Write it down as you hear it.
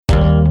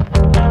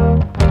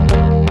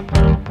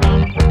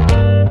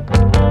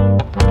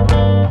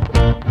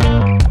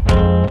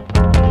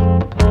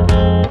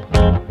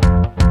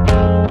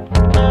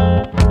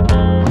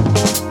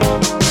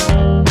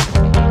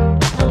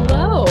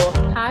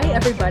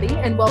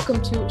everybody, and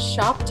welcome to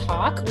Shop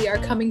Talk. We are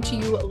coming to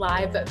you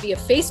live via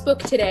Facebook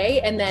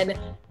today, and then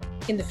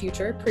in the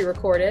future,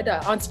 pre-recorded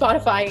on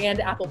Spotify and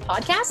Apple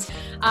Podcasts.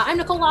 I'm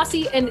Nicole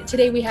Lossie, and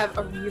today we have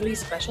a really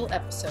special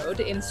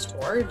episode in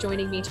store.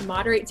 Joining me to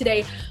moderate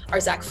today are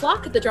Zach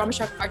Flock, the Drama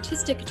Shop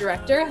Artistic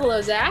Director.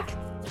 Hello, Zach.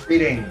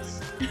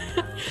 Greetings.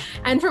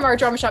 And from our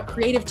Drama Shop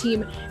creative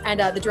team and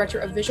the Director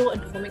of Visual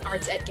and Performing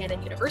Arts at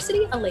Gannon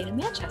University, Elena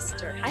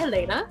Manchester. Hi,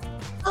 Elena.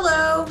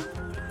 Hello.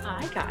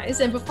 Hi,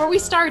 guys. And before we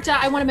start,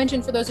 I want to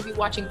mention for those of you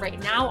watching right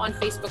now on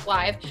Facebook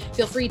Live,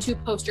 feel free to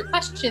post your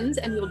questions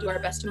and we will do our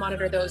best to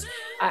monitor those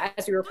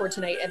as we record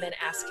tonight and then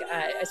ask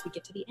as we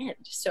get to the end.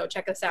 So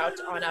check us out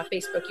on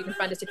Facebook. You can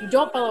find us, if you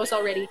don't follow us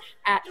already,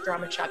 at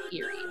Drama Shop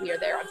Erie. We are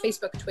there on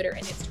Facebook, Twitter,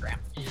 and Instagram.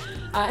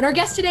 And our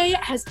guest today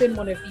has been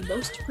one of the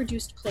most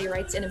produced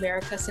playwrights in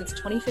America since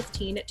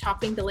 2015,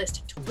 topping the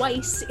list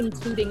twice,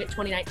 including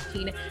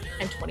 2019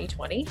 and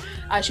 2020.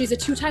 She's a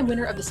two-time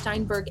winner of the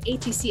Steinberg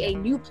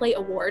ATCA New Play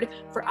Award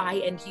for I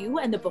and You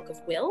and the Book of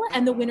Will,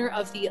 and the winner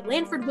of the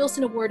Lanford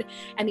Wilson Award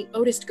and the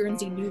Otis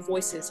Guernsey New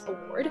Voices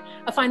Award,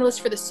 a finalist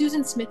for the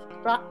Susan Smith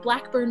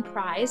Blackburn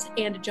Prize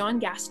and John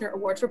Gassner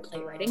Award for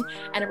Playwriting,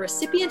 and a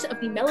recipient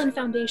of the Mellon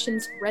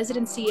Foundation's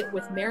residency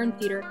with Marin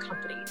Theater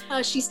Company.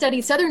 She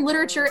studied Southern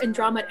Literature and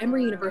Drama at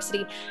Emory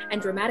University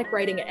and Dramatic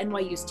Writing at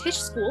NYU's Tisch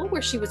School,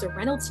 where she was a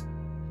Reynolds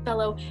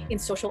Fellow in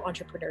Social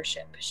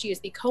Entrepreneurship. She is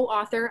the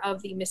co-author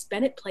of the Miss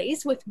Bennet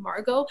plays with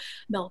Margot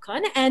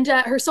Melkon, and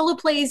her solo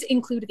plays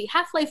include The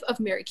Half-Life of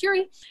Mary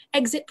Curie,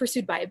 Exit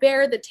Pursued by a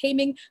Bear, The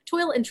Taming,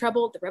 Toil and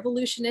Trouble, The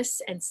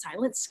Revolutionists, and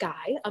Silent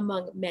Sky,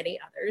 among many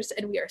others.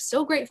 And we are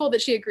so grateful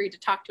that she agreed to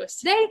talk to us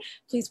today.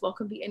 Please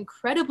welcome the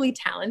incredibly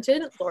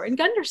talented Lauren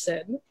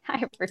Gunderson.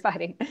 Hi,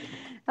 everybody.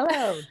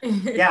 Hello.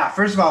 Yeah,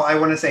 first of all, I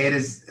want to say it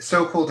is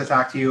so cool to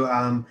talk to you.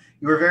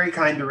 You were very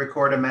kind to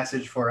record a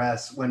message for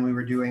us when we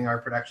were doing our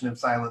production of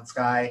Silent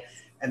Sky.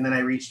 And then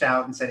I reached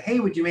out and said, hey,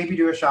 would you maybe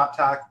do a shop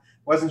talk?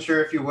 Wasn't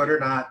sure if you would or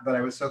not, but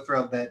I was so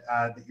thrilled that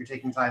that you're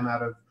taking time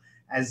out of,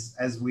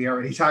 as we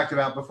already talked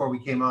about before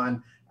we came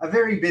on, a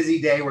very busy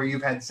day where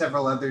you've had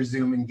several other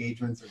Zoom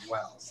engagements as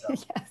well. So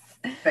yes.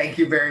 Thank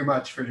you very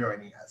much for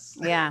joining us.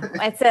 Yeah,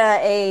 it's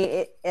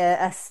a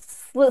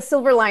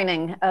silver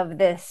lining of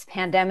this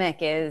pandemic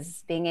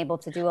is being able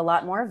to do a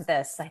lot more of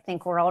this. I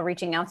think we're all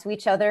reaching out to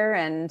each other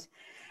and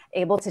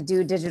able to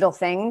do digital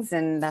things,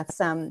 and that's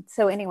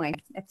so anyway,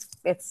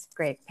 it's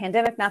great.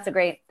 Pandemic not so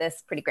great,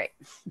 this pretty great.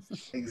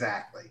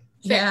 Exactly.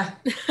 Yeah.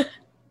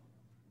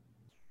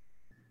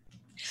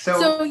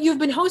 So you've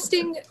been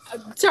hosting,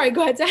 sorry,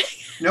 go ahead, Zach.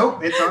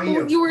 Nope, it's on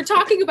you. You were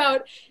talking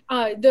about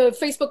the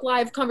Facebook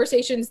Live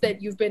conversations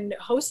that you've been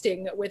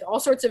hosting with all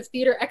sorts of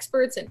theater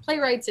experts and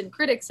playwrights and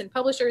critics and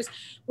publishers,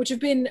 which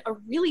have been a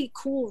really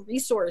cool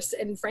resource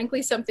and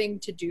frankly something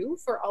to do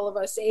for all of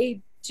us,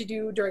 to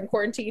do during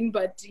quarantine,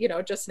 but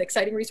just an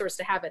exciting resource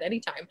to have at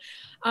any time.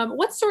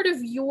 What's sort of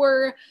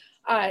your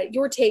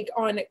take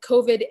on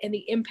COVID and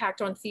the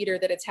impact on theater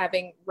that it's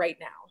having right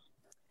now?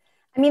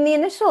 I mean, the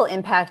initial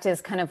impact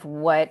is kind of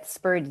what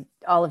spurred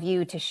all of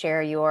you to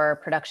share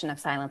your production of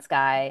Silent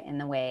Sky in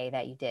the way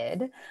that you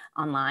did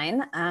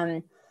online.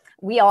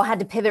 We all had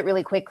to pivot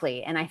really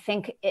quickly. And I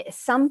think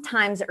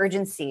sometimes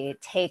urgency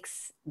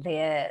takes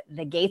the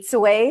gates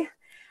away.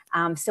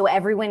 So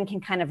everyone can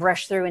kind of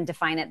rush through and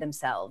define it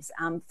themselves,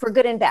 for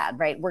good and bad,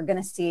 right? We're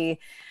going to see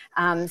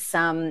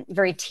some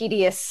very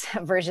tedious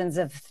versions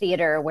of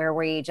theater where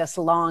we just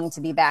long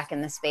to be back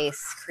in the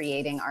space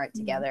creating art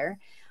together.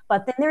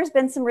 But then there's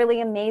been some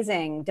really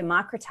amazing,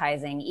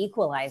 democratizing,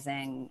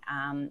 equalizing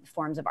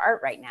forms of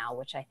art right now,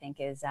 which I think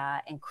is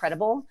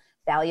incredible,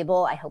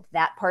 valuable. I hope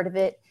that part of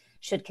it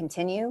should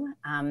continue.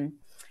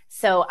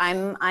 So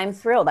I'm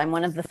thrilled. I'm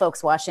one of the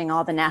folks watching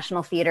all the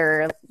National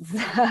Theatre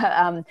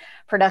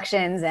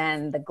productions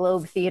and the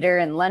Globe Theatre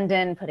in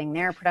London putting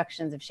their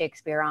productions of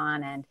Shakespeare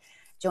on, and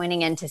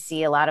joining in to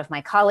see a lot of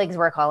my colleagues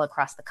work all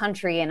across the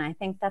country. And I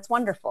think that's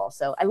wonderful.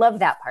 So I love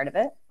that part of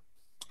it.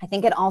 I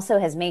think it also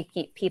has made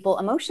people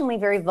emotionally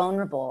very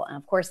vulnerable. And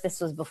of course, this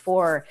was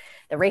before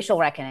the racial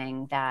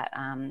reckoning that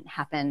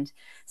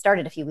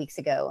started a few weeks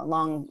ago, a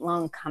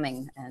long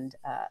coming and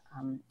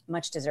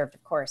much deserved,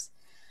 of course.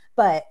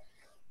 But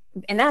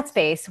in that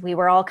space, we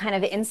were all kind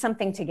of in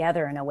something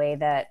together in a way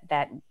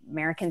that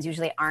Americans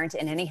usually aren't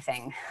in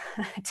anything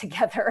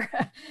together,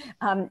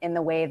 in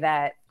the way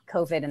that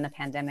COVID and the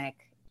pandemic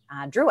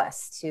drew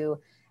us to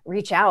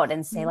reach out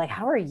and say, like,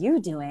 how are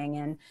you doing?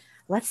 And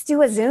let's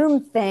do a Zoom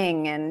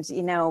thing, and,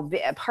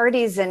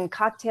 parties and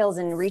cocktails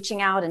and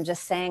reaching out and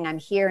just saying, I'm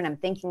here and I'm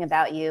thinking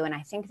about you. And I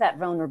think that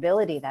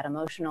vulnerability, that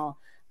emotional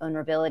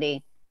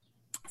vulnerability,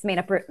 has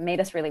made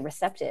us really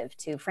receptive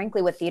to,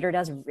 frankly, what theater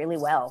does really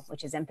well,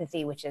 which is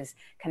empathy, which is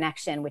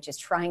connection, which is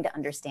trying to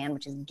understand,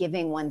 which is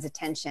giving one's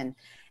attention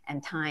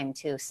and time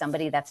to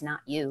somebody that's not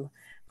you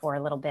for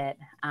a little bit.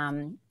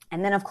 And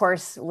then, of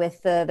course,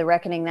 with the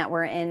reckoning that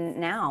we're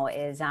in now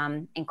is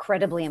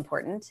incredibly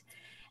important.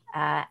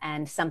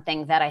 And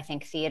something that I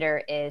think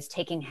theater is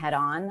taking head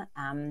on.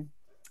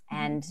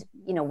 And,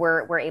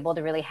 we're able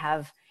to really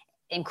have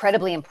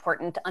incredibly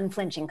important,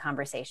 unflinching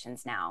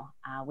conversations now,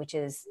 which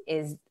is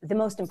the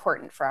most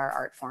important for our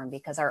art form,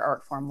 because our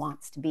art form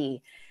wants to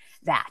be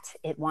that.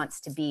 It wants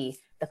to be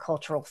the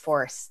cultural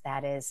force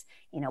that is,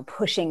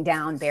 pushing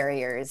down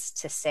barriers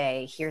to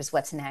say, here's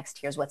what's next,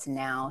 here's what's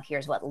now,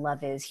 here's what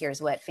love is,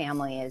 here's what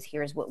family is,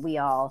 here's what we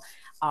all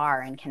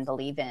are and can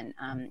believe in.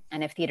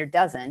 And if theater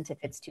doesn't, if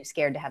it's too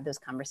scared to have those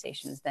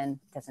conversations, then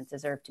it doesn't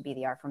deserve to be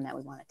the art form that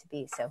we want it to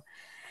be. So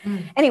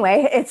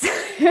anyway, it's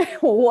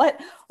what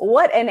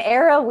an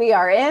era we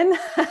are in.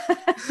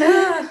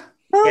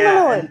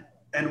 Yeah,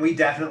 and we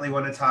definitely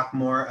want to talk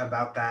more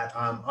about that.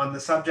 On the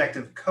subject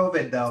of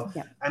COVID, though,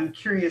 I'm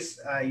curious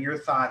your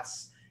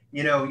thoughts.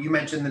 You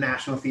mentioned the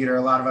National Theater.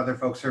 A lot of other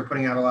folks are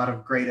putting out a lot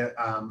of great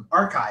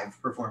archive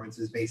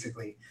performances,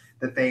 basically,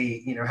 that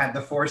they had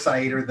the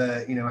foresight or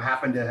the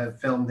happened to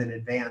have filmed in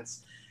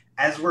advance.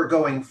 As we're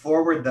going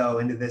forward, though,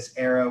 into this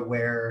era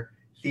where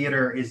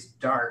theater is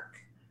dark,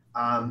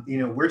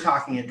 we're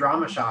talking at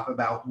Drama Shop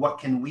about what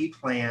can we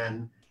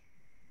plan,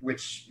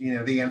 which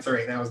the answer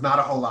right now is not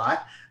a whole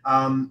lot.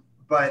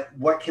 But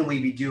what can we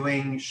be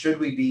doing? Should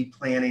we be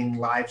planning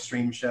live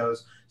stream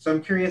shows? So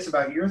I'm curious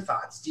about your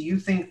thoughts. Do you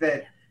think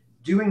that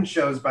doing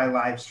shows by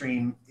live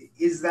stream,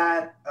 is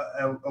that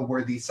a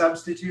worthy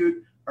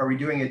substitute? Are we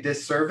doing a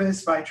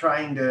disservice by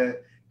trying to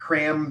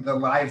cram the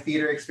live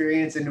theater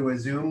experience into a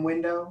Zoom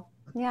window?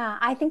 Yeah,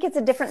 I think it's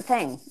a different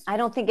thing. I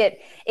don't think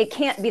it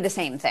can't be the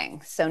same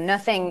thing. So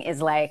nothing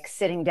is like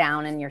sitting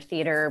down in your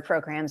theater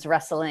programs,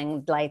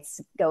 rustling,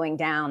 lights going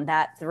down.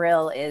 That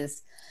thrill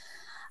is,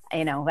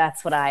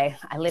 that's what I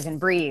live and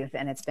breathe.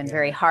 And it's been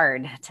very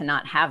hard to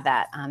not have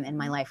that in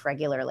my life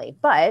regularly.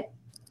 But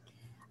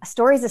a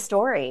story is a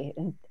story.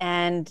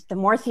 And the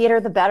more theater,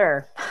 the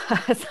better.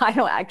 So I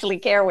don't actually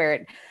care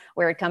where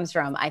it comes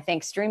from. I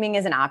think streaming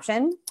is an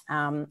option.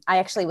 I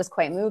actually was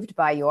quite moved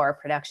by your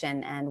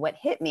production, and what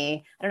hit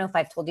me, I don't know if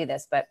I've told you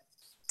this, but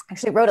I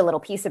actually wrote a little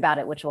piece about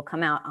it, which will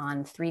come out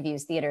on Three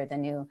Views Theater, the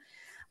new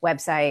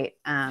website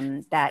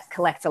that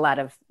collects a lot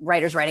of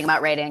writers writing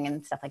about writing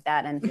and stuff like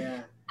that.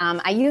 And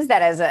I use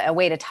that as a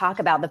way to talk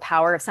about the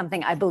power of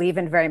something I believe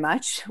in very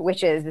much,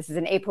 which is, this is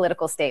an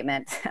apolitical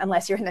statement,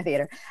 unless you're in the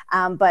theater,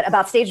 but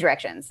about stage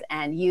directions.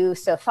 And you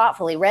so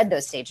thoughtfully read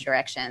those stage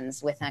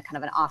directions with a kind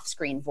of an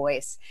off-screen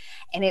voice.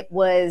 And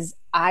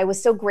I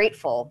was so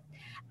grateful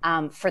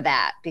for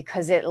that,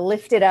 because it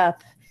lifted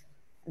up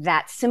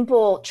that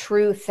simple,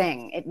 true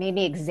thing. It made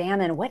me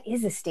examine, what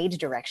is a stage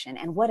direction,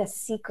 and what a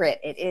secret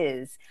it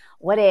is,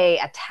 what a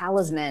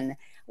talisman,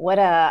 what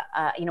a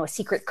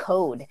secret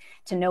code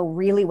to know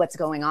really what's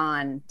going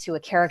on to a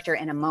character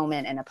in a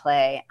moment in a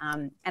play.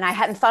 And I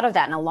hadn't thought of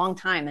that in a long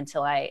time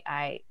until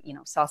I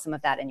saw some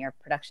of that in your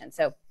production.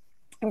 So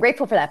I'm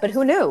grateful for that, but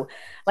who knew?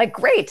 Like,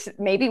 great,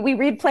 maybe we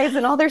read plays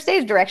in all their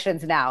stage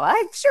directions now.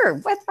 Sure,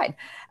 that's fine.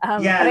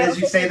 And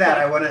as you say that,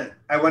 I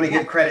want to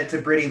give credit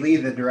to Brittany Lee,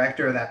 the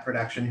director of that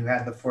production, who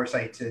had the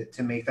foresight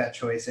to make that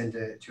choice and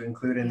to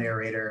include a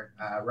narrator.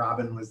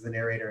 Robin was the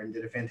narrator and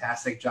did a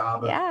fantastic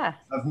job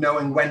of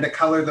knowing when to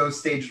color those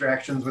stage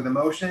directions with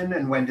emotion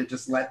and when to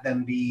just let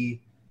them be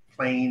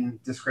plain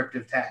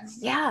descriptive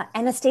text. Yeah,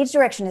 and a stage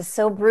direction is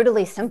so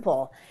brutally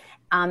simple.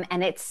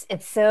 And it's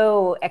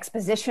so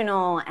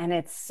expositional, and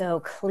it's so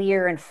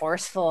clear and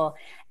forceful,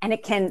 and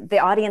the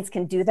audience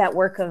can do that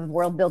work of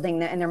world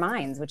building in their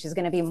minds, which is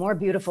going to be more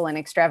beautiful and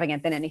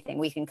extravagant than anything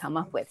we can come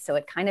up with. So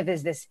it kind of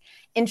is this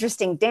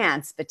interesting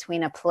dance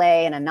between a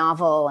play and a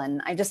novel.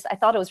 And I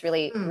thought it was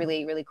really,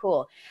 really, really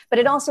cool. But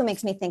it also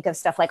makes me think of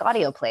stuff like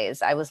audio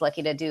plays. I was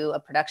lucky to do a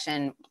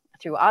production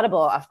through Audible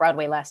off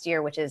Broadway last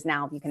year, which is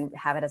now you can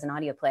have it as an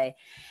audio play.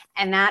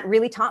 And that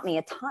really taught me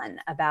a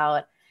ton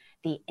about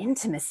the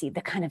intimacy, the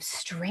kind of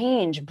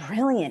strange,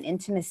 brilliant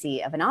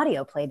intimacy of an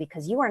audio play,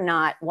 because you are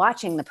not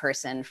watching the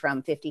person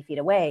from 50 feet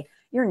away.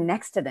 You're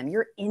next to them.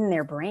 You're in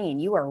their brain.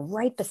 You are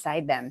right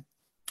beside them.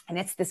 And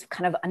it's this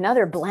kind of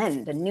another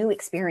blend, a new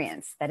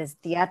experience that is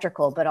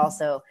theatrical, but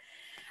also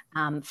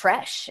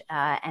fresh.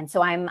 And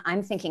so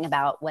I'm thinking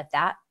about what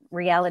that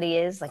reality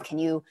is. Like, can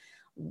you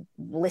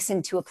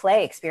listen to a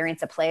play,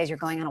 experience a play as you're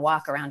going on a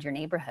walk around your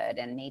neighborhood,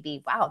 and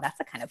maybe, wow, that's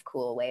a kind of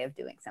cool way of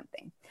doing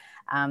something.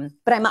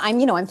 But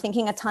I'm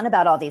thinking a ton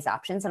about all these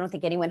options. I don't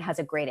think anyone has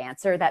a great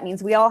answer. That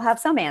means we all have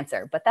some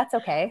answer, but that's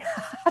okay.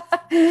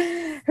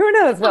 Who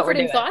knows what we're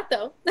doing? Thought,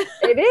 though.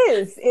 It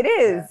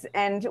is.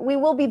 And we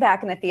will be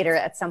back in the theater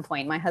at some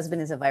point. My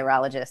husband is a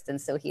virologist, and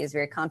so he is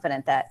very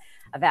confident that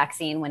a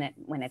vaccine,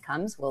 when it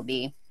comes, will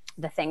be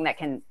the thing that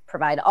can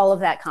provide all of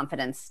that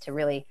confidence to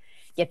really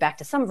get back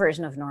to some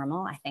version of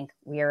normal. I think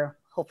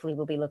hopefully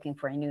we'll be looking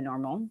for a new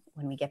normal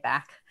when we get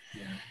back.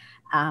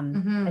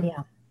 But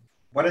yeah.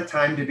 What a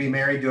time to be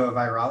married to a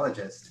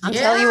virologist. I'll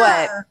tell you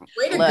what.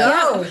 Way to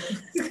go.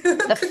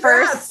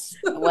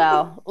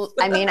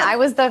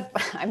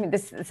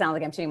 This sounds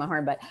like I'm shooting my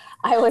horn, but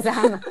I was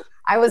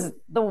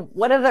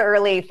one of the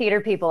early theater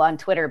people on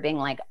Twitter being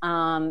like,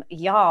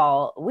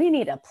 y'all, we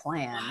need a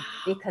plan,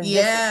 because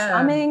this is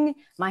coming.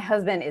 My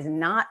husband is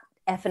not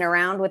effing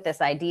around with this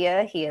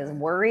idea. He is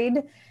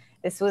worried.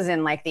 This was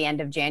in like the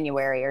end of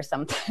January or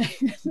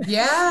something.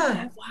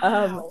 Yeah.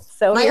 Wow.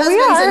 So my here we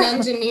husband's are. an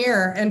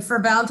engineer, and for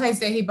Valentine's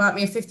Day, he bought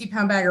me a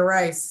 50-pound bag of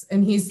rice,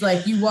 and he's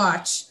like, "You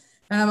watch."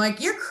 And I'm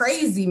like, "You're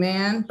crazy,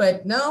 man."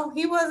 But no,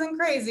 he wasn't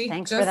crazy.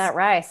 Thanks Just for that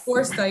rice.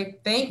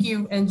 foresight. Thank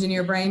you,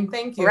 engineer brain.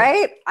 Thank you.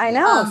 Right? I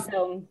know.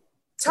 So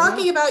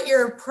talking about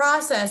your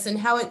process and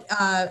how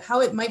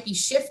it might be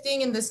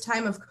shifting in this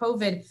time of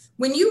COVID,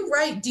 when you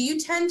write, do you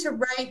tend to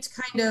write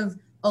kind of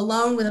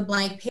alone with a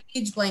blank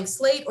page, blank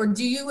slate, or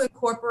do you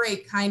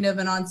incorporate kind of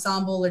an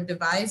ensemble or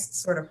devised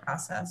sort of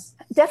process?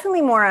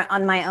 Definitely more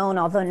on my own,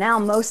 although now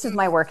most of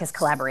my work is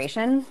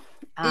collaboration.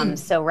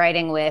 So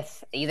writing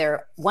with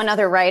either one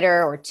other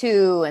writer or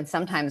two, and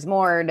sometimes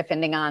more,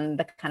 depending on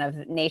the kind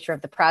of nature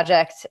of the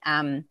project.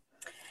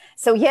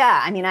 So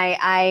yeah, I mean,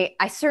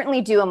 I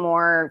certainly do a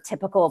more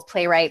typical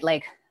playwright,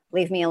 like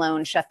leave me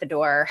alone, shut the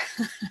door.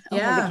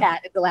 Only the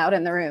cat is allowed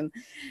in the room,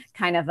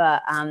 kind of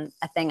a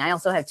thing. I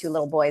also have 2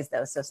 little boys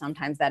though, so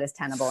sometimes that is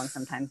tenable and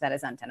sometimes that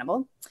is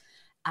untenable.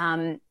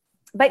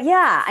 But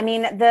yeah, I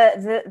mean,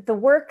 the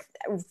work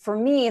for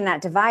me in that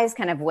devised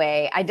kind of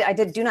way, I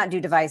do not do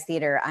devised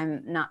theater.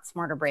 I'm not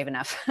smart or brave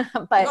enough,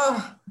 but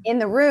in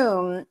the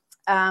room,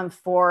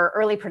 for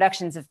early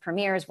productions of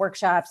premieres,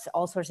 workshops,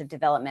 all sorts of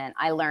development,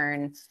 I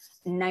learn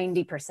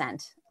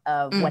 90%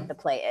 of what the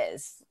play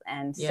is.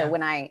 And so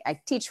when I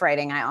teach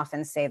writing, I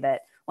often say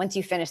that once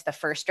you finish the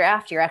first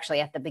draft, you're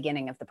actually at the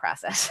beginning of the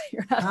process.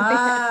 You're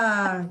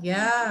not you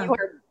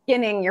are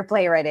beginning your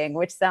playwriting,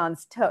 which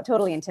sounds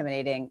totally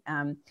intimidating.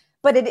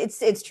 But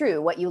it's true.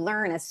 What you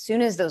learn as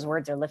soon as those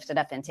words are lifted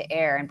up into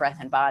air and breath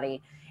and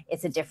body,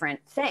 it's a different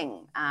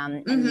thing.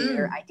 And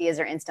your ideas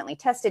are instantly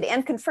tested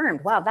and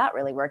confirmed. Wow, that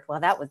really worked. Well,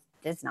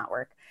 did not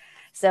work.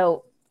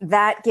 So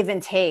that give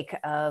and take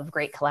of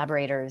great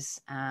collaborators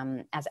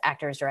as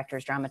actors,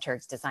 directors,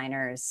 dramaturgs,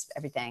 designers,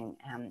 everything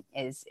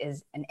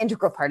is an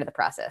integral part of the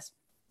process.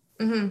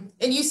 And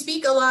you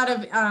speak a lot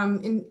of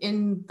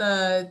in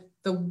the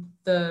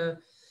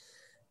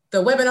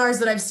webinars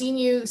that I've seen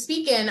you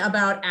speak in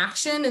about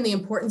action and the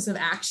importance of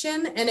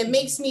action. And it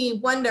makes me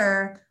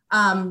wonder,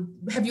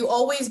 have you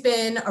always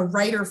been a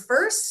writer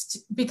first?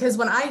 Because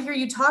when I hear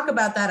you talk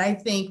about that, I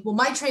think, well,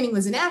 my training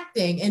was in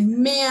acting, and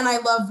man, I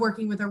love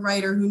working with a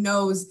writer who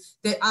knows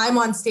that I'm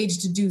on stage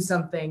to do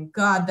something.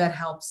 God, that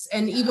helps.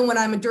 And even when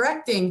I'm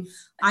directing,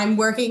 I'm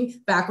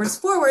working backwards,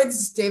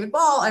 forwards, David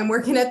Ball, I'm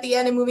working at the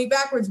end and moving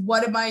backwards.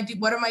 What are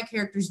my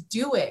characters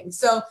doing?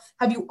 So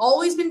have you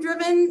always been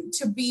driven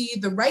to be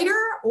the writer,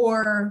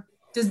 or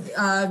did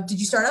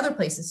you start other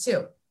places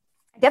too?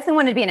 I definitely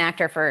wanted to be an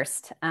actor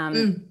first.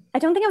 I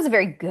don't think I was a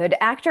very good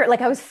actor.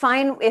 Like I was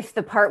fine if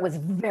the part was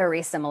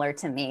very similar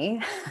to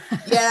me.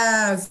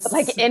 Yes. But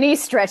like any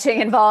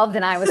stretching involved,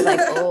 and I was like,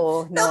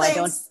 oh no, I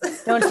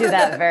don't do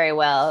that very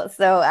well.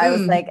 So I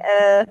was like,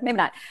 maybe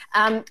not.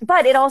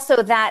 But it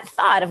also that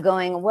thought of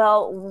going,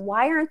 well,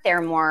 why aren't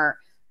there more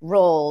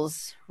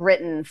roles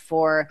written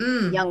for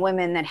young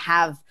women that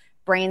have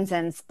brains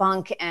and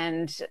spunk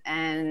and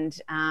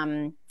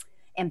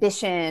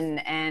ambition,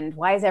 and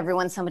why is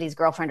everyone somebody's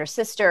girlfriend or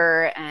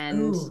sister,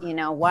 and you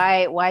know,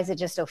 why is it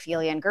just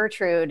Ophelia and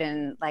Gertrude,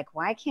 and like,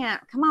 why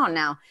can't, come on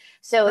now.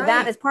 So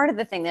that is part of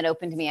the thing that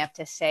opened me up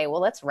to say, well,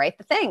 let's write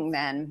the thing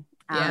then,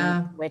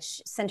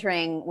 which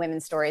centering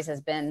women's stories has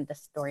been the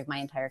story of my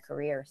entire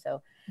career.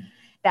 So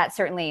that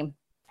certainly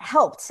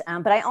helped.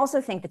 But I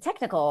also think the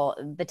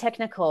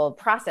technical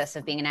process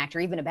of being an actor,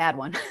 even a bad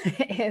one,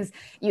 is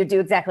you do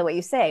exactly what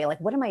you say.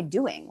 Like, what am I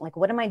doing? Like,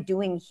 what am I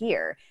doing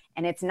here?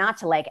 And it's not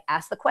to like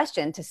ask the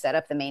question to set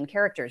up the main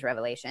character's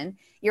revelation.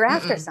 You're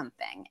after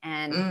something.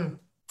 And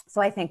so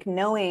I think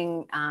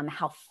knowing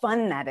how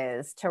fun that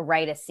is to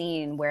write a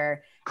scene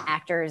where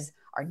actors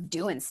are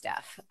doing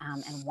stuff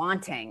and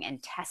wanting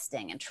and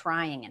testing and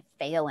trying and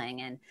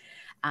failing,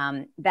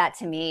 and that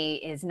to me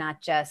is not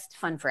just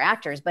fun for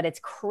actors, but it's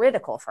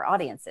critical for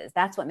audiences.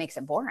 That's what makes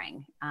it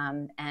boring.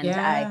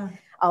 I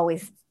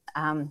always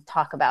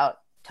talk about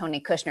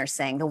Tony Kushner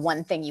saying the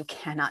one thing you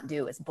cannot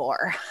do is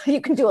bore. You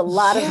can do a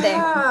lot of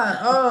things.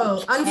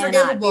 Oh,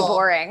 unforgivable. Be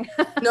boring.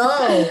 No.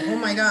 Oh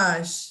my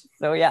gosh.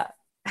 So yeah.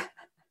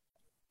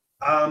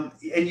 And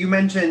you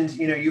mentioned,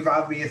 you know, you've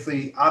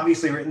obviously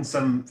written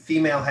some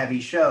female heavy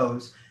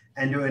shows,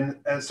 and to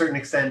a certain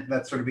extent,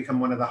 that's sort of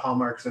become one of the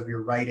hallmarks of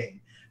your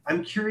writing.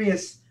 I'm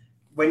curious,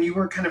 when you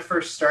were kind of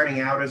first starting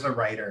out as a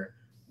writer,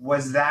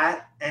 was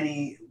that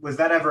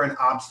ever an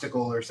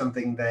obstacle or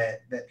something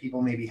that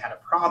people maybe had a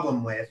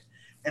problem with?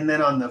 And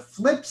then on the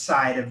flip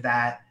side of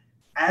that,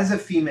 as a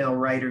female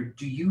writer,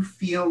 do you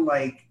feel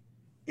like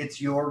it's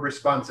your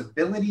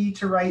responsibility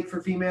to write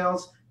for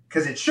females?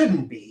 Because it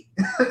shouldn't be.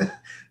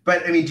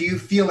 But I mean, do you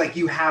feel like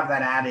you have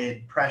that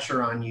added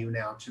pressure on you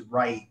now to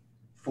write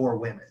for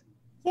women?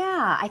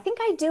 Yeah, I think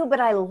I do, but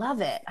I love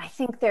it. I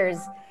think there's,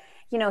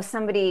 you know,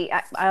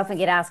 I often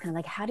get asked kind of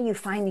like, how do you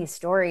find these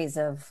stories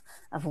of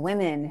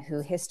women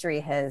who history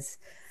has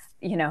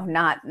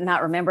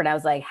not remembered. I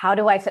was like, how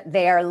do I fit?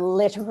 They are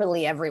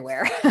literally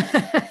everywhere.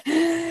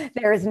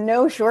 There is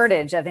no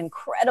shortage of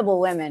incredible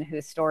women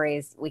whose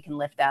stories we can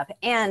lift up.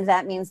 And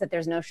that means that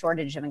there's no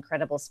shortage of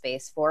incredible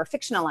space for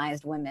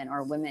fictionalized women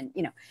or women,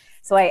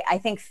 So I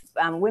think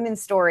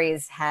women's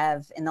stories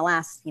have, in the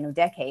last,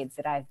 decades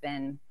that I've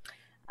been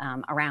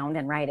around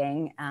and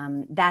writing,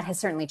 that has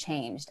certainly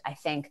changed. I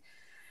think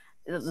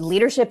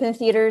leadership in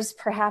theaters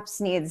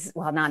perhaps needs,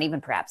 well, not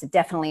even perhaps, it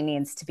definitely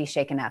needs to be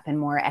shaken up, and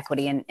more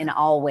equity in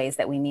all ways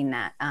that we mean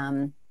that.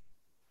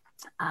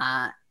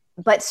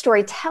 But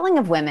storytelling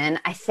of women,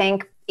 I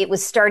think it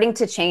was starting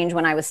to change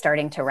when I was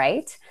starting to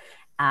write.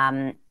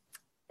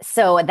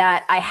 So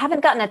that I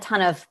haven't gotten a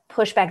ton of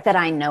pushback that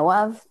I know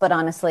of, but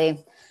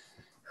honestly,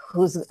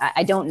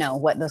 I don't know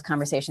what those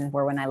conversations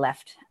were when I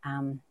left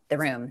the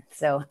room.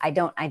 So I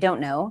don't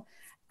know.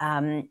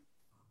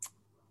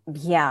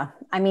 Yeah,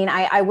 I mean,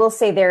 I will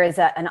say there is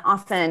an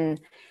often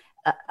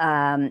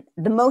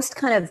the most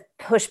kind of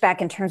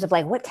pushback in terms of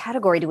like, what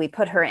category do we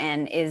put her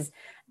in, is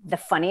the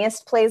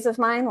funniest plays of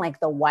mine, like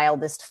the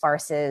wildest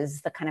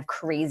farces, the kind of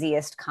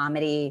craziest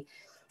comedy.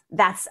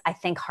 That's, I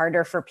think,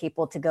 harder for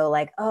people to go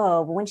like,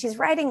 oh, when she's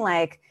writing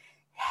like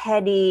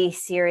heady,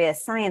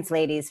 serious science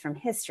ladies from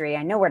history,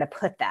 I know where to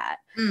put that.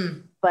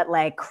 But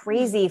like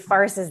crazy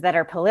farces that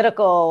are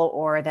political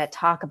or that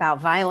talk about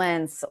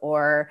violence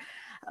or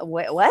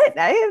what?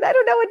 I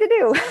don't know what to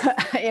do,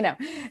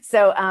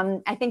 So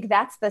I think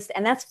that's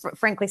and that's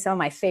frankly some of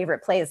my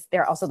favorite plays.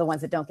 They're also the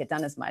ones that don't get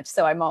done as much.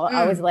 So I'm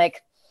always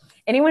like,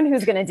 anyone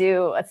who's going to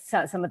do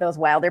some of those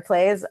wilder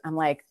plays, I'm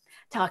like,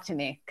 talk to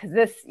me,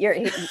 because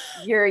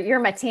you're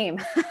my team.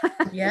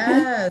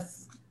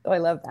 Yes. So I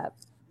love that.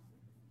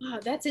 Oh,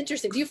 that's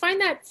interesting. Do you find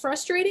that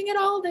frustrating at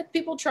all, that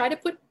people try to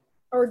put,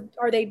 or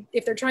are they,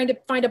 if they're trying to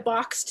find a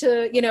box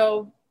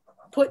to,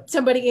 put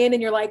somebody in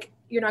and you're like,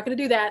 you're not going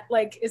to do that.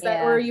 Like, is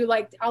that, or are you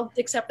like, I'll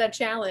accept that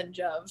challenge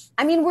of?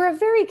 I mean, we're a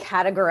very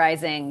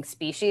categorizing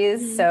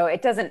species. So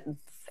it doesn't,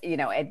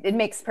 it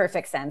makes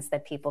perfect sense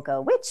that people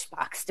go, which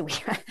box do we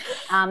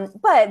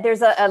but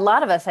there's a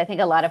lot of us, I think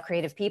a lot of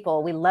creative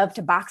people, we love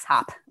to box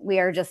hop. We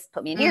are just,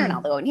 put me in here and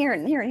I'll go in here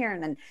and here and here.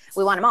 And then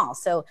we want them all.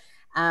 So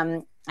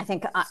I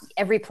think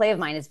every play of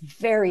mine is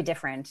very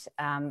different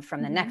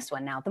from the next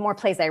one. Now, the more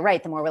plays I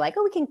write, the more we're like,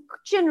 oh, we can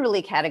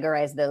generally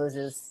categorize those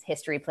as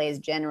history plays,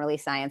 generally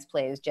science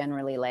plays,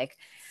 generally like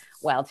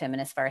wild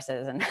feminist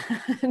farces and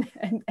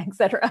et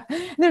cetera.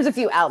 And there's a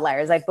few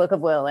outliers like Book of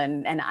Will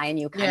and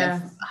INU kind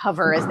of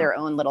hover as their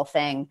own little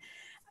thing.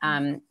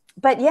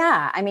 But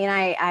yeah, I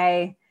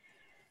mean,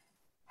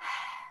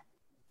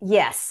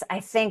 yes,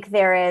 I think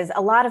there is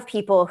a lot of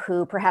people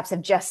who perhaps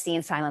have just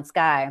seen Silent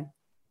Sky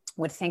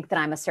would think that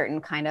I'm a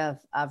certain kind of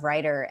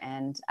writer,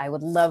 and I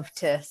would love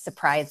to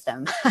surprise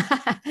them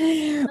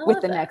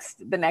with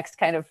the next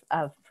kind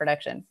of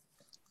production.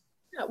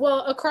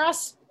 Well,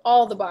 across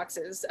all the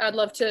boxes, I'd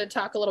love to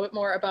talk a little bit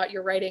more about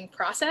your writing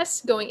process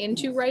going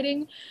into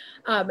writing.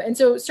 And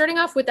so starting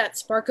off with that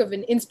spark of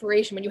an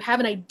inspiration, when you have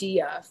an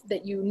idea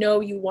that you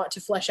want to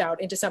flesh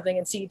out into something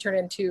and see turn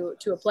into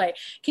a play.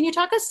 Can you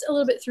talk us a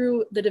little bit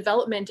through the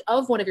development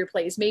of one of your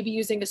plays, maybe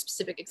using a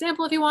specific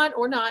example if you want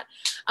or not?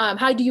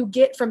 How do you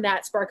get from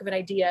that spark of an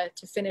idea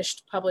to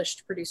finished,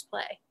 published, produced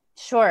play?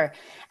 Sure.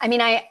 I mean,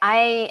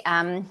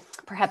 I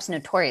perhaps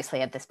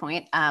notoriously at this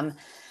point,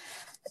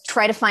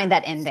 try to find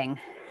that ending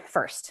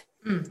first,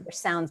 which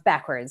sounds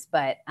backwards,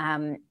 but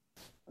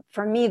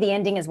for me, the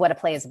ending is what a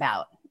play is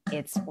about.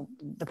 It's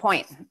the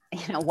point.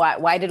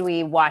 Why did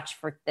we watch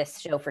for this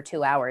show for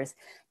 2 hours?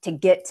 To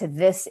get to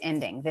this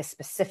ending, this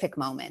specific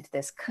moment,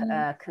 this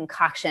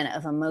concoction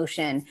of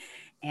emotion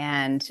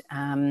and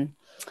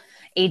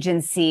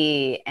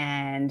agency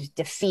and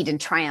defeat and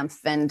triumph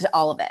and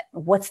all of it.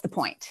 What's the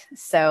point?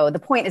 So the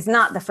point is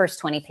not the first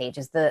 20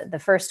 pages.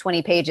 The first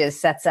 20 pages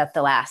sets up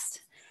the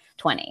last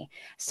 20.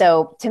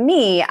 So to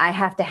me, I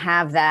have to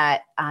have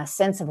that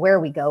sense of where are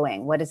we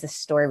going? What is this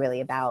story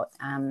really about?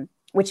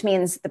 Which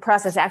means the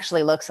process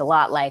actually looks a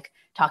lot like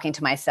talking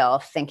to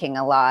myself, thinking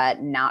a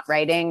lot, not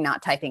writing,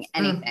 not typing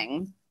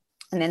anything.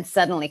 And then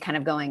suddenly kind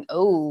of going,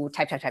 oh,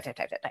 type.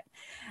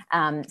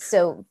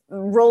 So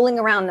rolling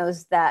around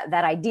that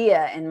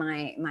idea in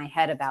my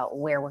head about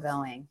where we're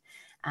going.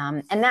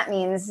 And that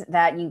means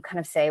that you kind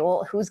of say,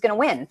 well, who's going to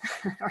win?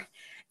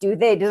 Do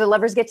the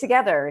lovers get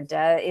together?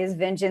 Is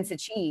vengeance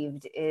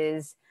achieved?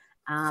 Is,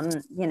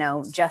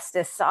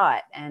 justice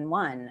sought and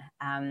won?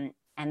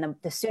 And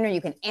the sooner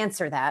you can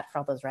answer that, for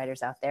all those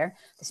writers out there,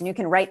 the sooner you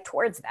can write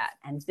towards that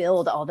and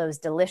build all those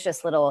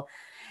delicious little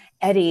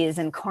eddies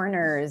and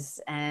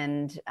corners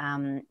and,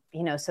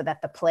 so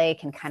that the play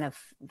can kind of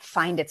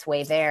find its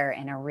way there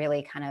in a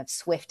really kind of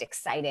swift,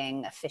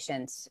 exciting,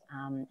 efficient,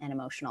 and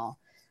emotional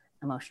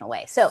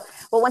way. So,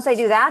 well, once I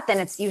do that, then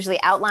it's usually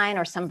outline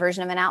or some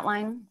version of an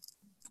outline.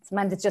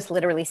 Sometimes it's just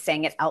literally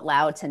saying it out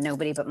loud to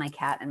nobody but my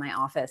cat in my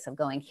office of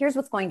going, here's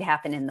what's going to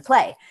happen in the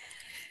play.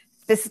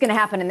 This is going to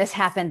happen and this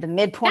happened, the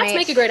midpoint. That's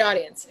make a great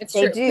audience. It's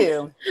They true.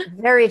 do.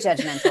 Very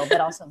judgmental, but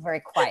also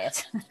very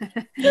quiet.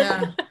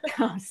 Yeah.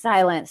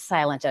 Silent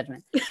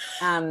judgment.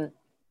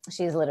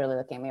 She's literally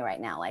looking at me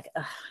right now like,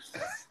 ugh.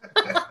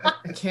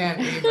 I can't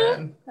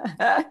even.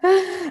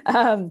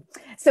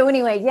 So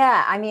anyway,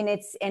 yeah, I mean,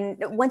 and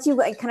once you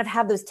kind of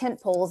have those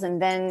tent poles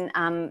and then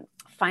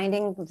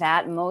finding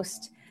that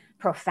most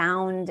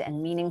profound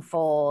and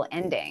meaningful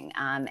ending.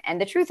 And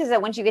the truth is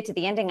that once you get to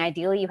the ending,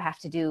 ideally you have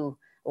to do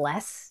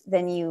less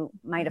than you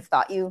might have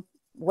thought you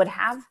would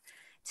have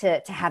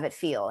to have it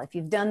feel. If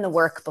you've done the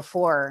work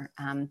before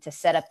to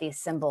set up these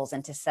symbols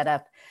and to set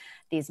up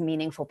these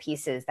meaningful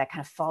pieces that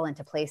kind of fall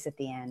into place at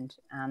the end,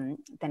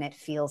 then it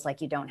feels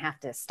like you don't have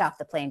to stop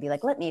the play and be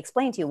like, let me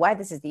explain to you why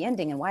this is the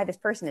ending and why this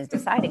person is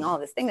deciding all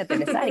this thing that they're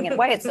deciding and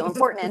why it's so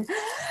important.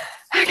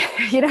 And,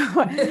 you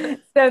know,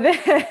 so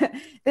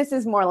this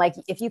is more like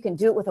if you can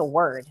do it with a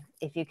word,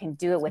 if you can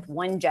do it with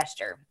one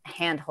gesture, a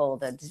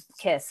handhold, a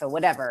kiss or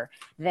whatever,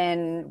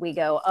 then we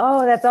go,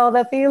 oh, that's all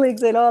the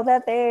feelings and all the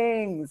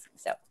things.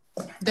 So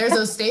there's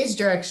those stage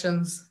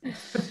directions.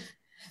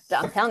 So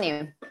I'm telling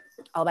you,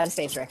 all about a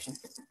stage direction.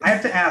 I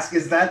have to ask,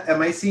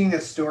 am I seeing a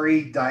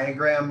story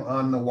diagram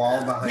on the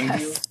wall behind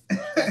Yes.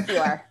 You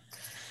are.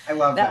 I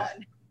love that.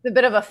 It's a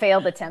bit of a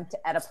failed attempt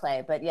at a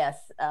play, but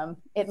yes,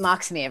 it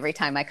mocks me every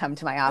time I come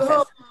to my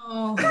office.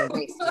 Oh.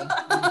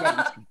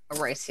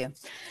 Erase you.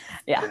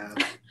 Yeah.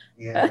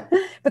 Yeah.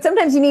 But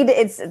sometimes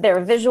they're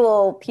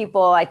visual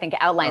people. I think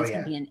outlines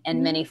can be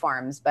in many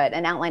forms, but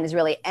an outline is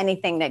really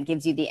anything that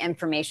gives you the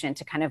information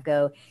to kind of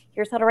go,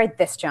 here's how to write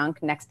this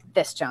chunk, next to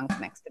this chunk,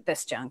 next to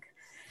this chunk.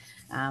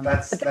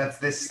 That's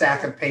this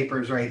stack of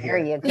papers right here.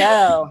 There you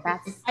go.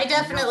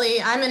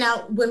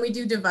 When we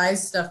do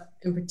devise stuff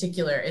in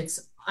particular,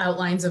 it's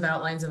outlines of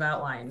outlines of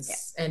outlines.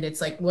 Yeah. And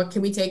it's like, what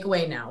can we take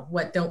away now?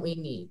 What don't we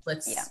need?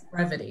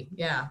 Brevity.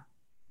 Yeah.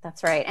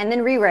 That's right. And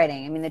then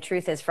rewriting. I mean, the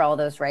truth is for all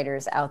those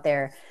writers out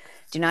there,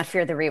 do not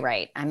fear the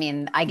rewrite. I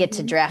mean, I get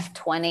to draft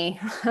 20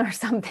 or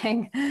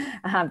something,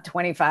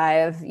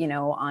 25,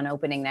 on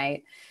opening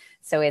night.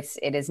 So it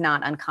is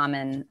not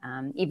uncommon,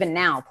 even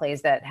now,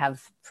 plays that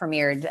have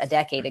premiered a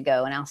decade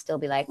ago, and I'll still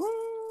be like,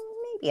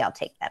 maybe I'll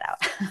take that out.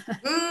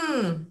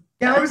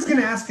 Yeah, I was going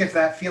to ask if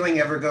that feeling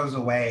ever goes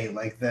away,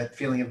 like that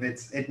feeling of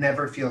it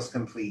never feels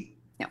complete.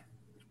 No.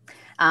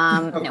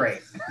 No.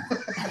 Great.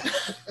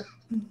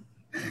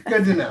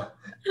 Good to know.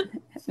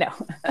 No.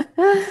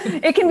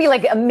 It can be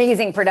like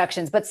amazing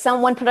productions, but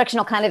one production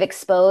will kind of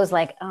expose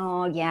like,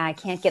 oh yeah, I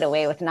can't get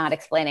away with not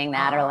explaining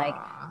that, or like,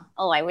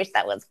 oh, I wish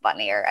that was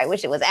funny, or I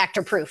wish it was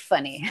actor proof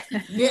funny.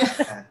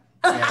 Yeah.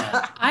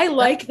 I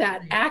like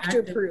that,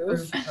 actor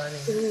proof.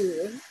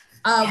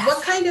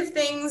 What kind of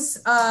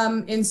things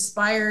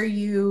inspire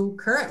you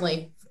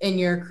currently in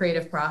your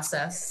creative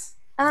process?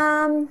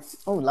 Oh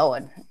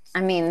Lord.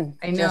 I mean,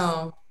 I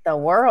know the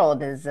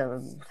world is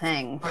a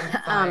thing.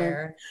 On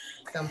fire,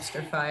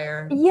 dumpster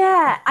fire.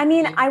 Yeah. I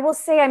mean, I will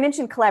say, I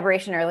mentioned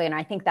collaboration earlier, and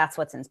I think that's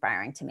what's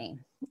inspiring to me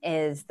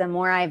is the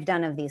more I've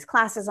done of these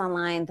classes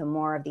online, the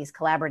more of these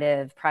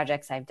collaborative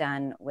projects I've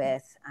done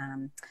with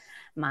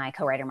my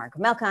co-writer, Margot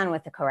Melkon,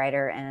 with the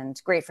co-writer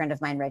and great friend of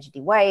mine, Reggie D.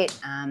 White.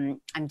 I'm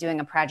doing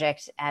a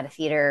project at a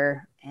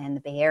theater in the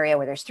Bay Area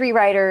where there's 3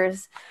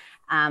 writers.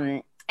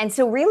 And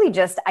so really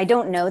just, I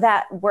don't know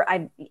that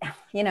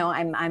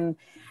I'm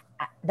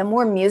the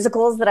more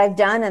musicals that I've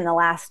done in the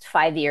last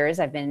 5 years,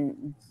 I've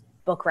been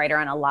book writer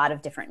on a lot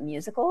of different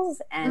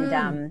musicals.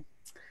 And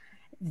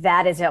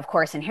that is, of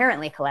course,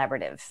 inherently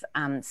collaborative.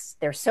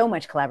 There's so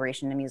much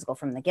collaboration in a musical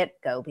from the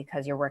get-go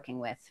because you're working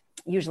with,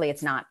 usually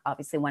it's not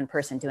obviously one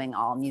person doing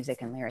all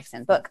music and lyrics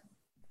and book.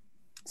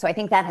 So I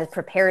think that has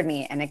prepared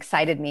me and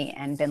excited me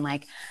and been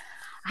like,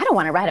 I don't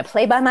want to write a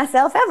play by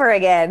myself ever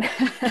again.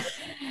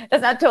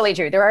 That's not totally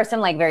true. There are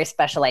some like very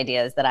special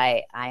ideas that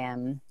I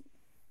am,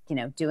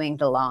 doing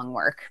the long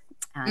work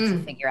to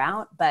figure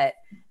out, but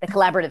the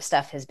collaborative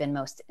stuff has been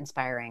most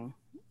inspiring.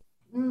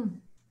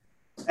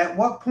 At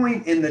what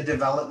point in the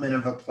development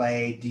of a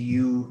play do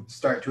you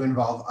start to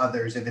involve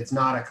others if it's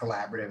not a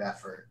collaborative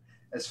effort,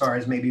 as far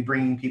as maybe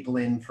bringing people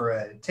in for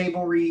a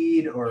table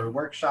read or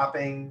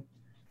workshopping?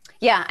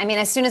 Yeah, I mean,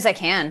 as soon as I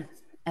can,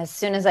 as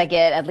soon as I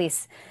get at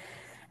least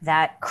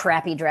that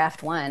crappy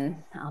draft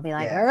 1, I'll be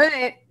like, all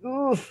right,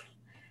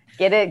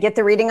 get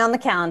the reading on the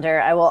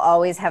calendar. I will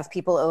always have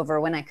people over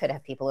when I could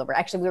have people over.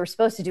 Actually, we were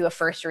supposed to do a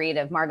first read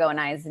of Margot and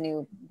I's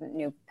new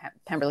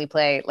Pemberley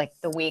play like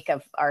the week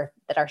of our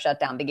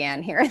shutdown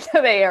began here in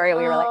the Bay Area.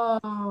 We were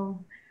like,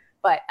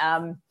 but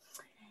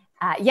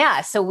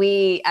so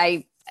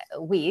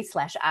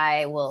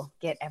I will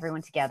get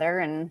everyone together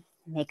and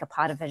make a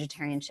pot of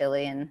vegetarian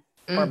chili and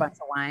pour a bunch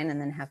of wine and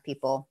then have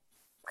people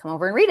come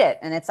over and read it.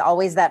 And it's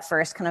always that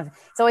first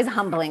it's always a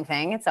humbling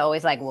thing. It's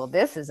always like, well,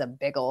 this is a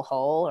big old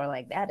hole, or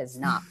like, that is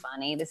not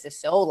funny. This is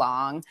so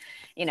long,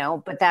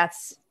 but that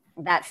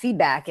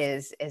feedback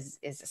is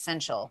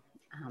essential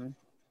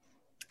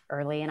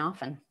early and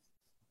often.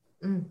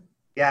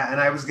 Yeah. And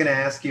I was going to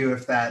ask you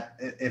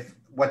if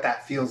what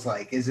that feels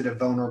like. Is it a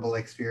vulnerable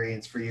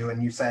experience for you?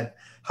 And you said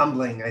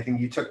humbling. I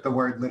think you took the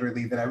word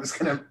literally that I was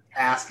going to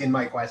ask in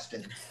my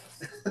question.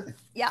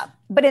 Yeah.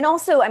 But and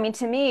also, I mean,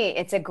 to me,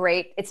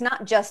 it's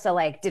not just a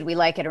like, did we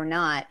like it or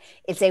not?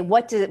 It's a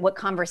what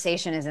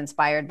conversation is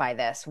inspired by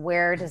this?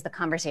 Where does the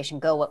conversation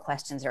go? What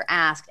questions are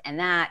asked? And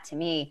that to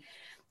me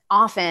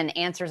often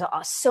answers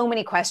so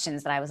many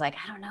questions that I was like,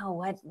 I don't know,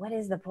 what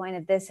is the point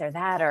of this or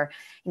that? Or,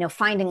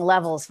 finding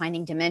levels,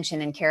 finding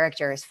dimension in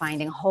characters,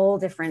 finding whole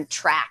different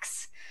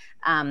tracks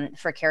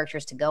for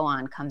characters to go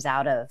on comes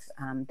out of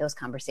those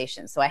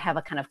conversations. So I have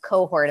a kind of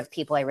cohort of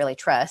people I really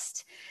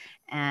trust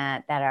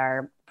that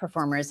are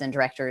performers and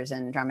directors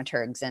and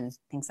dramaturgs and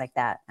things like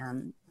that.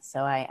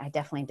 So I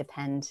definitely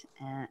depend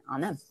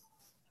on them.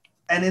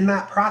 And in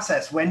that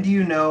process, when do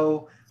you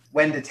know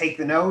when to take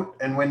the note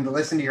and when to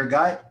listen to your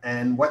gut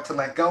and what to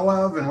let go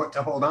of and what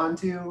to hold on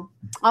to?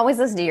 Always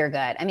listen to your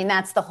gut. I mean,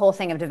 that's the whole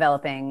thing of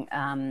developing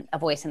a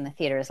voice in the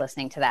theater, is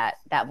listening to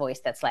that voice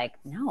that's like,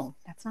 no,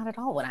 that's not at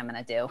all what I'm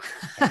going to do.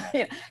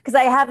 Because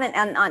I haven't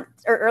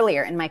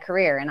earlier in my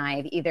career, and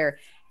I've either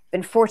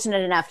been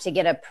fortunate enough to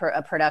get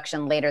a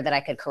production later that I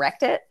could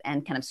correct it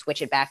and kind of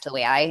switch it back to the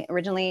way I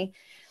originally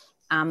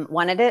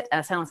wanted it.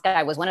 Silent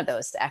Sky was one of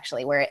those,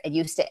 actually, where it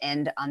used to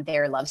end on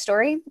their love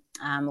story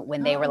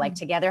when they were like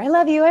together. I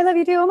love you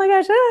too. Oh my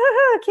gosh,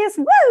 kiss,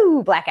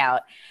 woo,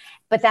 blackout.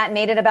 But that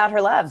made it about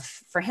her love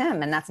for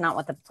him, and that's not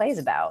what the play's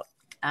about.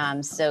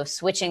 So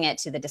switching it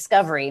to the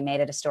discovery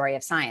made it a story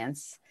of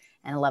science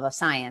and a love of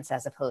science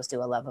as opposed to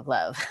a love of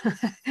love.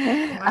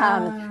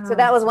 So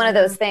that was one of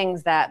those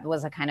things that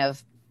was a kind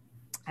of,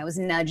 I was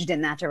nudged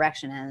in that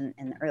direction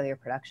in the earlier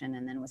production,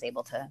 and then was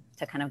able to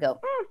kind of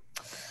go,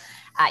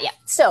 yeah.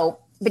 So,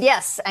 but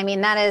yes, I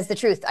mean, that is the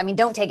truth. I mean,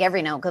 don't take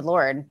every note, good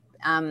Lord.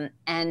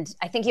 And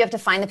I think you have to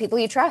find the people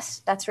you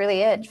trust. That's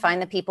really it.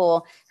 Find the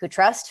people who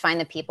trust, find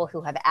the people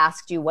who have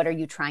asked you, what are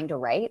you trying to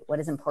write? What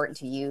is important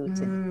to you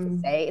to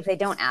say? If they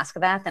don't ask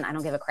that, then I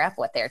don't give a crap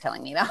what they're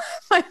telling me about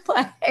my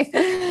play.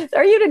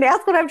 So you didn't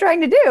ask what I'm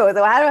trying to do.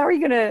 So how are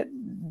you going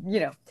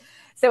to,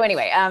 So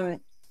anyway,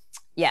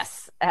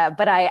 yes.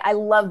 But I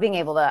love being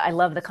able to, I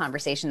love the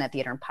conversation that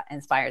theater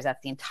inspires.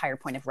 That's the entire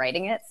point of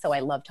writing it. So I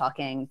love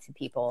talking to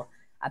people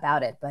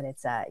about it, but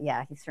it's,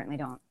 you certainly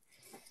don't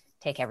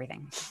take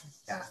everything.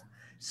 Yeah.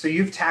 So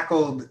you've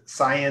tackled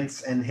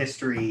science and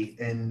history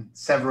in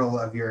several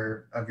of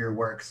your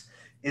works.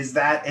 Is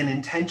that an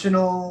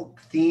intentional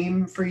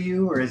theme for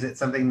you, or is it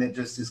something that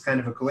just is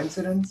kind of a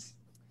coincidence?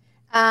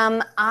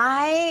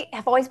 I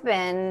have always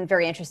been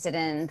very interested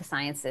in the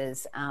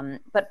sciences,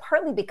 but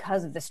partly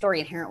because of the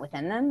story inherent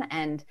within them.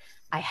 And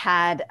I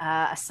had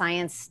a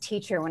science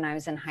teacher when I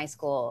was in high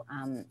school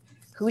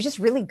who was just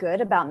really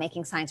good about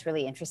making science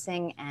really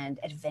interesting and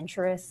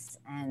adventurous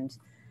and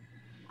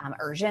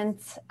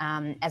urgent,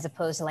 as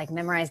opposed to like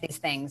memorize these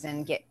things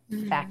and get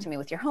back to me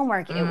with your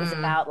homework. It was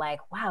about like,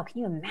 wow, can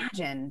you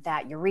imagine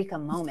that eureka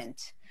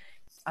moment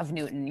of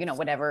Newton,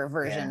 whatever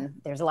version. Yeah.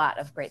 There's a lot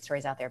of great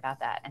stories out there about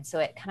that. And so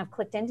it kind of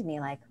clicked into me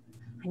like,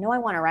 I know I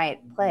want to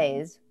write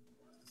plays.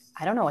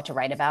 I don't know what to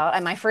write about.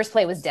 And my first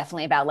play was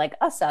definitely about like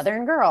a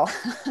Southern girl.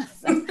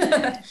 So,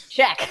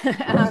 check.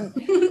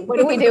 What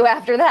do we do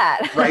after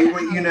that? Write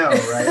what you know,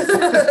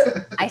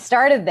 right? I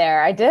started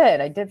there. I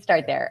did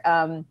start there.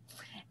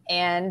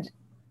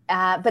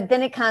 But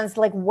then it comes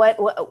like,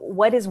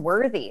 what is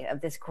worthy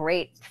of this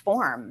great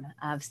form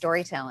of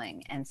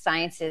storytelling? And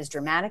science is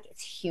dramatic.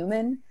 It's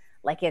human.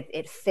 Like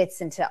it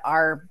fits into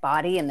our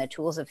body, and the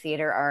tools of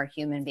theater are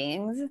human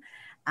beings.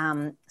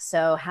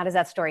 So how does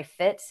that story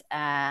fit?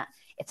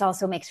 It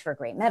also makes for a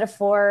great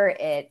metaphor.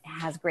 It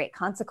has great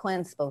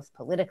consequence, both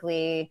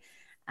politically,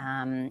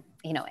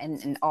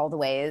 in all the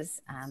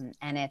ways.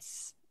 And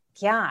it's,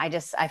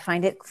 I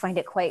find it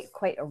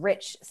quite a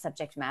rich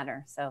subject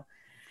matter. So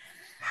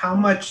how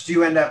much do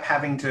you end up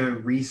having to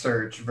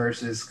research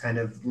versus kind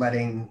of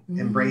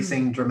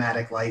embracing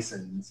dramatic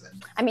license?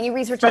 And you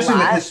research a lot.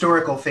 Especially with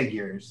historical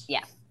figures.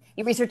 Yeah.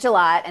 You research a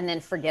lot and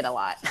then forget a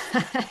lot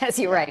as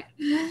you write.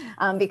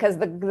 Because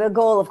the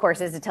goal, of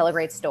course, is to tell a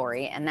great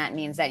story. And that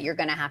means that you're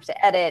going to have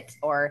to edit,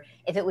 or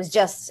if it was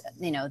just,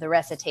 the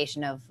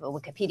recitation of a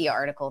Wikipedia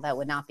article, that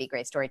would not be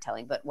great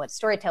storytelling. But what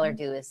storytellers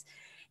do is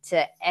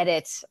to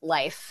edit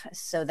life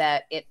so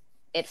that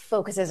it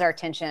focuses our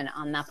attention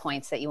on the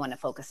points that you want to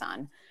focus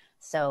on.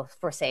 So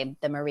for, say,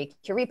 the Marie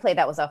Curie play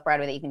that was off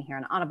Broadway that you can hear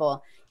on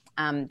Audible,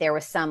 there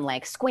was some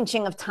like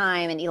squinching of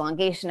time and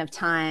elongation of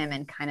time,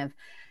 and kind of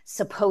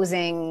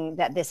supposing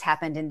that this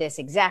happened in this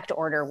exact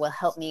order will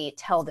help me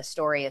tell the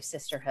story of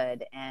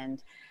sisterhood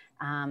and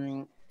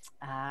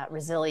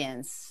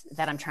resilience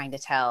that I'm trying to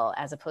tell,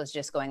 as opposed to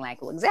just going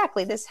like, well,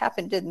 exactly, this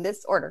happened in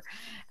this order.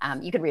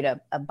 You could read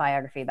a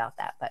biography about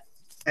that, but.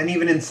 And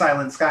even in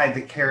Silent Sky,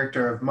 the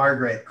character of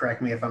Margaret,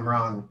 correct me if I'm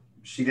wrong,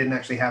 she didn't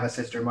actually have a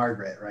sister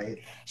Margaret, right?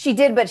 She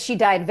did, but she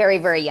died very,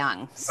 very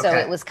young. So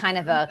It was kind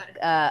of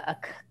a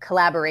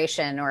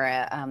collaboration or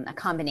a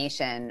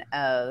combination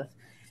of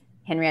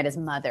Henrietta's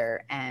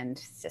mother and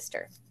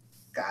sister.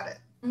 Got it.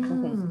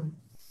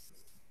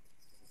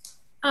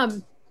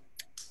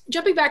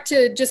 Jumping back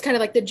to just kind of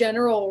like the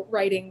general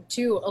writing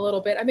too a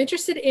little bit, I'm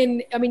interested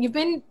in, you've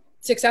been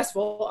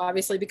successful,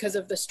 obviously, because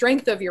of the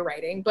strength of your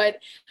writing. But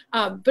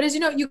as you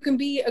know, you can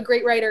be a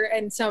great writer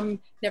and some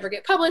never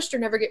get published or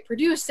never get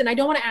produced. And I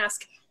don't want to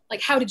ask,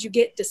 like, how did you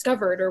get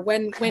discovered, or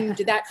when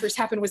did that first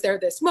happen? Was there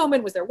this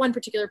moment? Was there one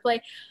particular play?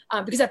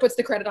 Because that puts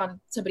the credit on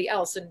somebody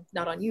else and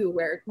not on you,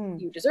 where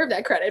you deserve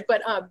that credit.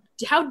 But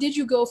how did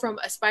you go from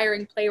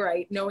aspiring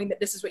playwright, knowing that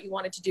this is what you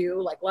wanted to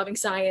do, like loving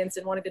science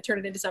and wanting to turn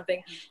it into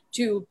something,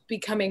 to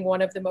becoming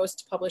one of the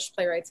most published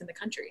playwrights in the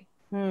country?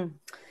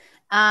 Well,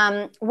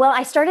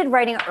 I started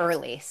writing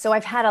early, so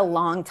I've had a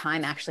long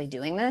time actually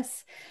doing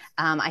this.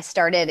 I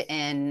started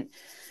in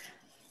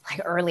like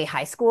early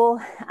high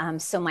school.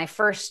 So my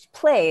first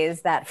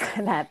plays,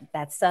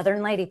 that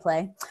Southern Lady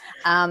play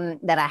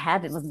that I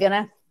had, it was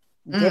gonna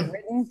get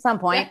written at some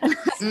point.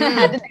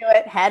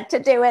 had to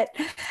do it.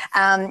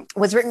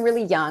 Was written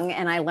really young,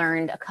 and I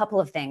learned a couple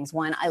of things.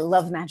 One, I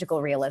love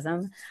magical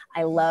realism.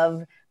 I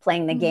love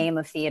playing the game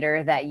of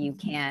theater that you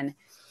can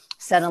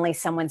suddenly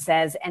someone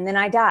says, and then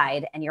I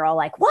died, and you're all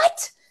like,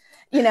 what?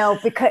 You know,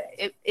 because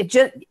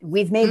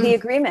we've made the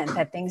agreement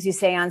that things you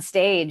say on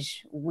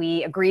stage,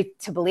 we agree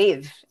to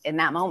believe in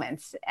that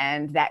moment.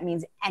 And that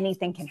means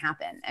anything can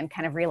happen. And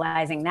kind of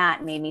realizing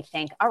that made me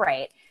think, all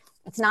right,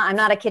 I'm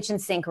not a kitchen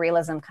sink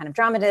realism kind of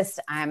dramatist.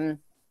 I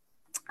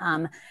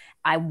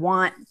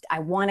want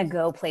to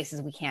go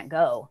places we can't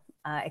go,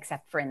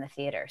 except for in the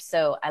theater.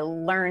 So I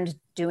learned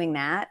doing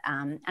that.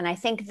 And I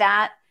think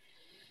that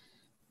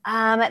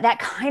that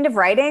kind of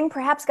writing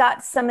perhaps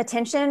got some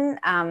attention.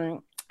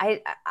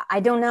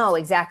 I don't know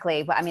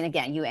exactly, but I mean,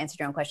 again, you answered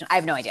your own question. I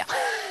have no idea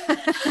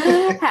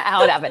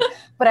how it happened,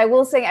 but I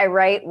will say I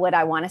write what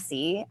I want to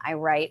see. I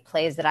write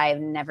plays that I have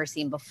never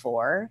seen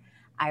before.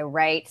 I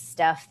write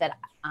stuff that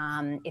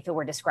if it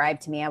were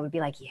described to me, I would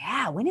be like,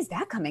 yeah, when is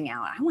that coming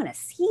out? I want to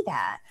see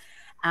that.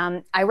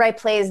 I write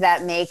plays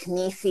that make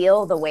me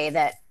feel the way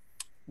that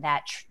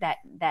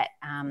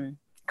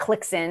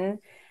clicks in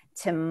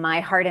to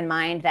my heart and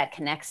mind, that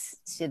connects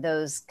to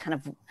those kind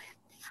of,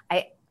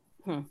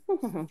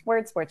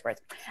 words.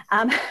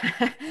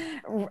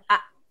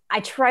 I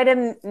try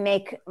to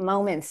make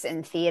moments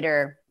in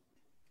theater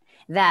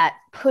that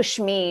push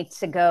me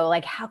to go,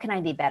 like, how can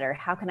I be better?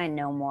 How can I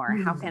know more?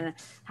 How can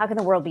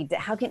the world be,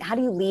 how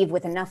do you leave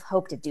with enough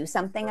hope to do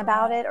something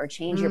about it or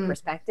change your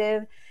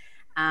perspective?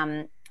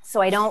 So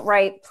I don't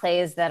write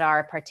plays that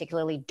are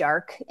particularly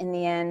dark in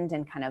the end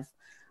and kind of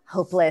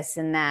hopeless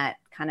in that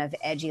kind of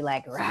edgy,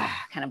 like, rah,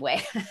 kind of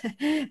way.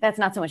 That's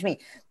not so much me.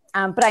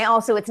 But I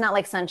also, it's not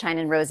like Sunshine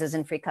and Roses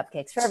and Free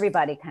Cupcakes for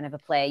Everybody kind of a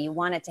play. You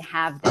want it to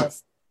have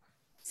this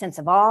sense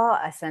of awe,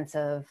 a sense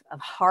of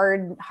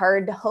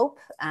hard hope,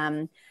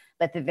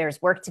 but that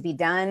there's work to be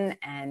done,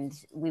 and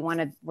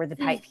we're the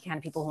type kind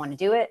of people who want to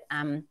do it.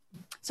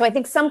 So I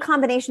think some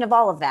combination of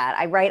all of that.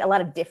 I write a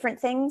lot of different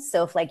things.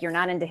 So if like you're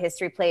not into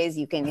history plays,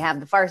 you can have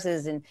the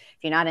farces, and if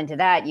you're not into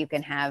that, you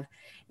can have,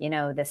 you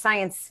know, the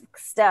science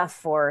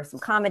stuff, or some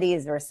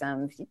comedies, or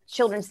some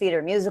children's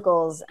theater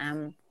musicals. I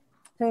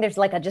think there's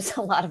like just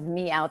a lot of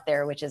me out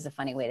there, which is a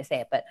funny way to say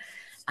it, but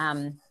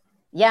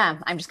yeah,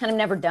 I'm just kind of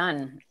never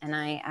done. And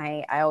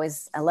I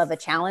love a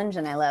challenge,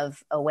 and I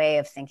love a way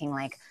of thinking,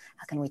 like,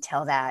 how can we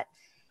tell that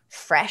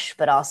fresh,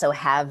 but also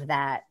have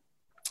that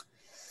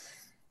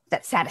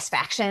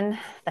satisfaction,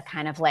 the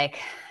kind of like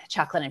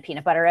chocolate and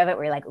peanut butter of it,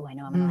 where you're like, oh, I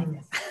know I'm gonna like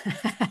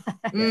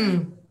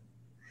this.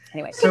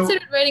 Anyway,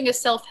 considered writing a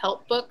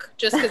self-help book,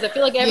 just because I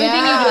feel like everything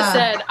you just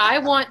said, I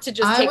want to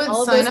just take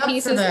all of those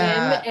pieces in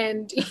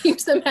and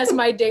use them as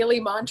my daily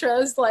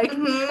mantras. Like,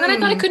 and then I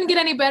thought it couldn't get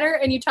any better.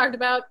 And you talked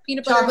about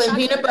peanut butter. Chocolate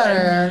peanut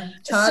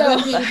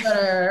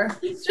butter.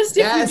 Just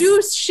if you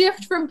do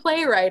shift from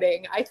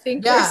playwriting, I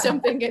think there's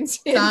something in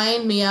it.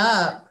 Sign me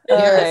up. All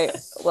right.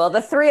 Well,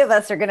 the three of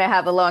us are going to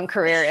have a long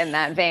career in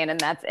that vein, and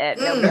that's it.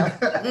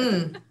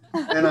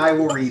 And I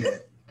will read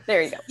it.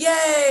 There you go.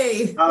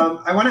 Yay!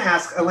 I want to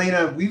ask,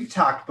 Elena, we've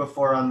talked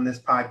before on this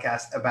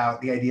podcast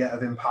about the idea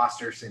of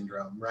imposter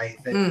syndrome,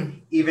 right? That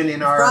even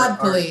in our fraud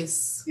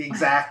police.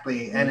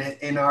 Exactly. And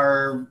in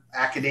our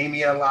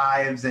academia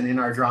lives and in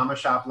our drama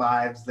shop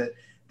lives, that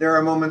there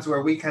are moments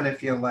where we kind of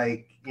feel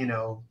like, you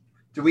know,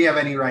 do we have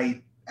any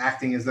right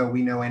acting as though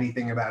we know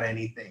anything about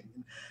anything?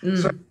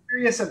 So I'm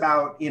curious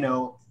about, you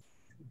know,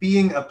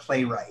 being a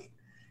playwright.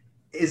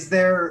 Was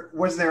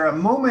there a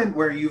moment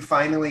where you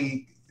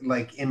finally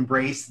like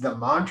embrace the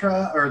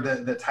mantra or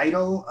the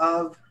title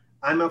of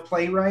I'm a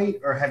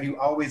playwright, or have you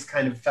always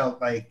kind of felt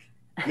like,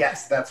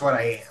 yes, that's what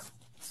I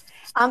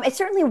am? I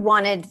certainly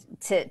wanted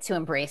to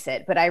embrace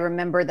it, but I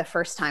remember the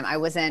first time I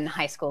was in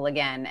high school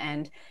again,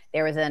 and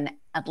there was an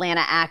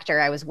Atlanta actor.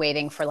 I was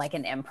waiting for like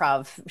an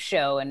improv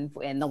show and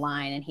in the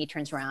line, and he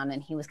turns around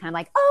and he was kind of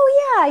like,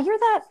 oh yeah,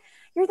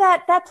 you're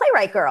that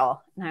playwright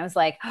girl. And I was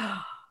like,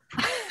 oh.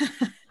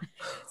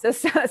 So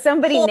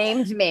somebody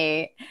named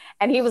me,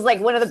 and he was like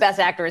one of the best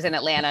actors in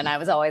Atlanta. And I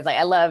was always like,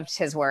 I loved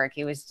his work.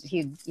 He was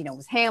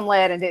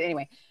Hamlet, and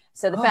anyway.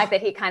 So the fact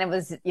that he kind of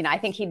was, you know, I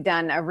think he'd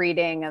done a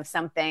reading of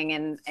something,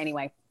 and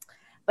anyway,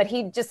 but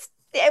he just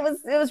it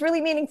was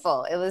really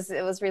meaningful. It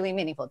was really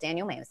meaningful.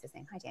 Daniel May was his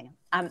name. Hi, Daniel.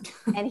 And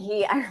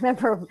I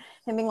remember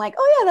him being like,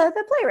 oh yeah,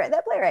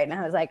 that playwright. And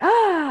I was like,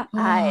 I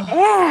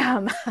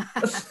am.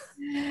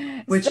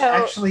 Which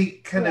actually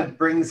kind of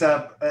brings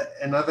up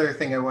another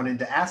thing I wanted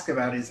to ask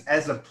about is,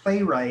 as a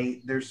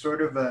playwright, there's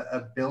sort of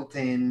a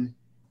built-in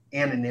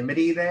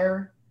anonymity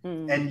there,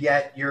 and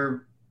yet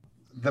you're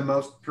the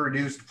most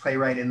produced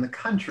playwright in the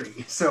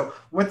country. So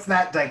what's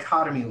that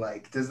dichotomy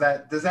like? Does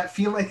that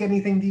feel like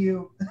anything to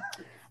you?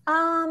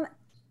 It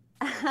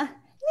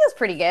feels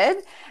pretty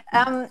good.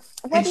 What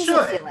does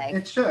it feel like?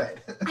 It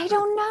should. I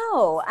don't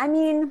know. I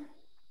mean,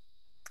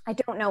 I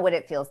don't know what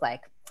it feels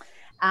like.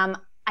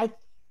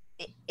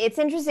 It's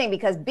interesting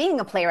because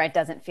being a playwright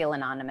doesn't feel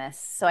anonymous.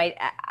 So I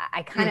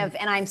kind of,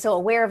 and I'm so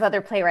aware of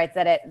other playwrights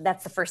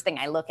that's the first thing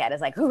I look at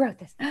is like, who wrote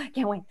this?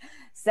 Can't wait.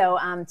 So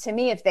to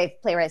me, if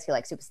playwrights feel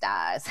like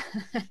superstars.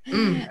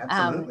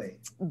 Absolutely.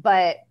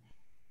 But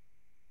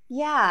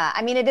yeah,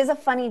 I mean, it is a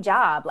funny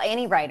job. Like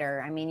any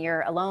writer, I mean,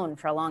 you're alone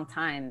for a long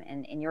time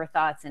in your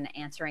thoughts and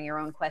answering your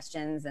own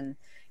questions and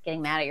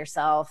getting mad at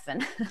yourself.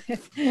 And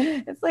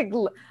it's like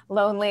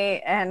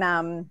lonely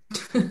and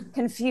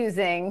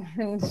confusing.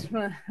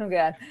 And, oh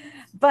God.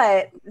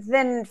 But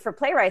then for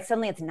playwrights,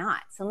 suddenly it's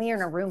not. Suddenly you're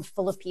in a room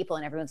full of people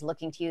and everyone's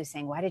looking to you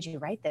saying, why did you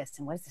write this?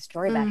 And what's the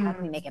story about? How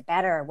can we make it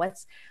better?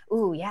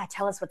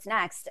 Tell us what's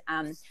next.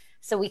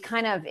 So we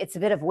it's a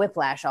bit of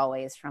whiplash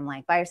always from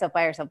like by yourself,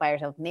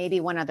 maybe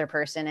one other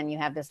person, and you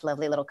have this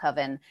lovely little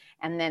coven.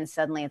 And then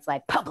suddenly it's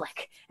like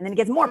public, and then it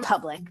gets more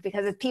public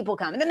because it's people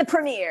come, and then the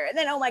premiere, and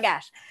then, oh my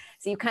gosh.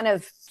 So I'm kind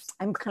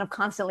of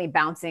constantly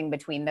bouncing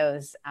between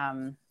those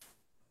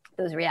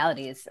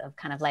realities of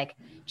kind of like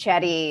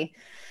chatty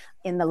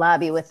in the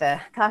lobby with a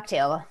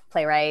cocktail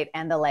playwright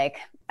and the like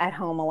at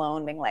home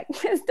alone being like,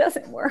 this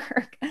doesn't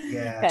work.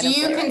 Yeah. Do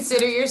you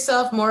consider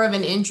yourself more of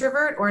an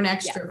introvert or an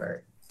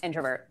extrovert? Yeah.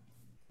 Introvert.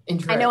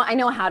 I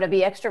know how to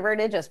be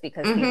extroverted just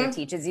because theater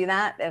teaches you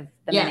that, of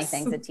the many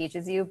things it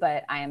teaches you,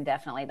 but I am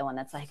definitely the one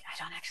that's like, I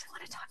don't actually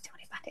want to talk to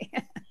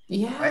anybody.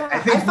 Yeah. I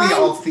think we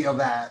all feel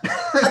that.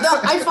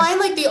 I find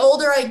like the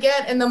older I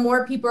get and the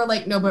more people are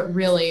like, no, but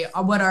really,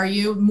 what are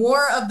you?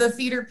 More of the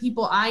theater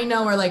people I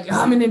know are like,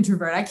 I'm an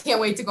introvert. I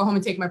can't wait to go home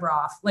and take my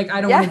bra off. Like, I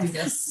don't want to do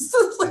this.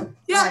 Like,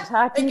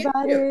 talking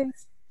about it.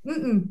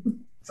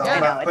 It's all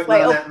about putting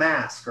on that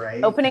mask,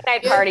 right? Opening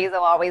night parties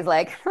are always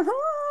like,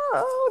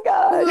 oh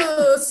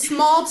God.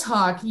 Small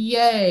talk,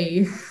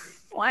 yay.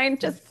 Wine,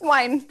 just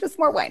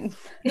more wine.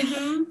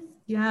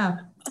 Yeah,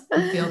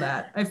 I feel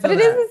that. But it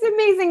is this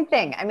amazing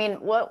thing. I mean,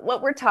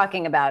 what we're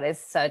talking about is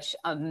such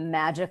a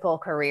magical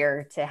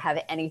career to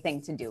have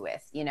anything to do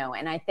with,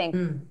 and I think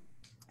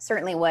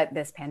certainly what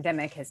this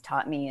pandemic has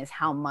taught me is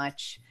how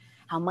much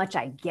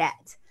I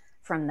get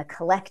from the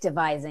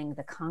collectivizing,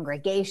 the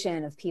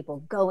congregation of people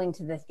going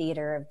to the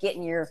theater, of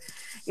getting your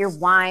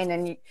wine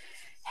and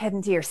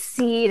heading to your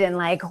seat and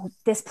like,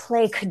 this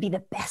play could be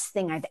the best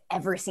thing I've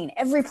ever seen.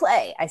 Every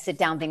play I sit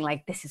down being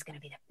like, this is going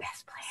to be the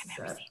best play I've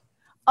ever seen.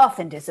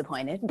 Often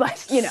disappointed,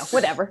 but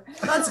whatever.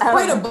 That's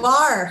quite a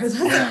bar.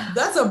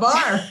 That's a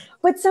bar.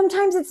 But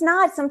sometimes it's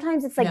not.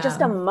 Sometimes it's like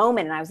just a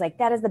moment. And I was like,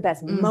 that is the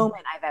best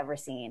moment I've ever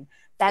seen.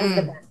 That is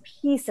the best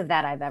piece of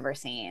that I've ever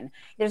seen.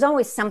 There's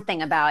always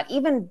something about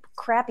even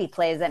crappy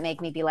plays that make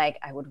me be like,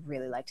 I would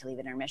really like to leave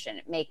an intermission.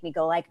 It make me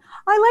go like,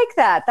 I like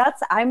that.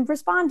 I'm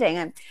responding.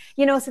 And,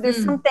 so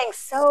there's something.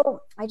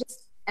 So I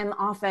just am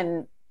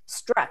often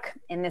struck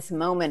in this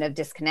moment of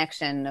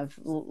disconnection, of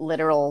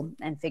literal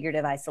and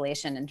figurative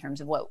isolation in terms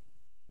of what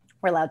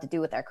we're allowed to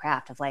do with our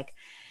craft, of like,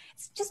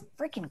 it's just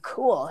freaking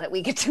cool that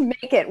we get to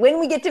make it when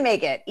we get to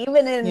make it,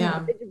 even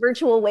in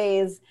virtual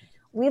ways.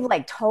 We've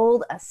like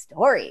told a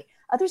story.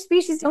 Other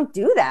species don't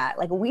do that.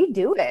 Like, we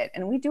do it,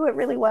 and we do it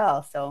really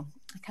well. So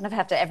I kind of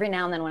have to, every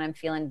now and then when I'm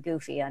feeling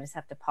goofy, I just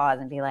have to pause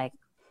and be like,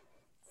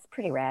 it's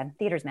pretty rad.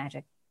 Theater's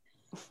magic.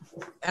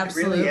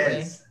 Absolutely.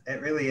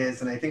 It really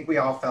is. And I think we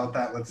all felt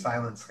that with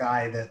Silent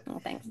Sky, that,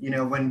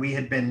 when we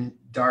had been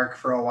dark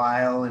for a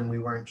while and we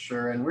weren't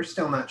sure, and we're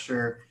still not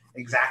sure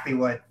exactly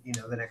what,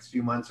 the next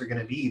few months are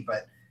going to be,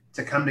 but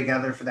to come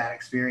together for that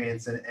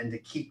experience and to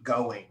keep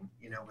going,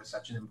 was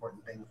such an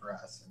important thing for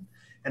us.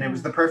 And it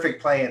was the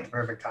perfect play at the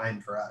perfect time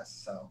for us.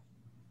 So.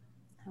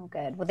 Oh,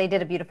 good. Well, they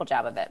did a beautiful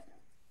job of it.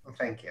 Well,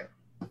 thank you.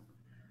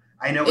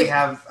 I know we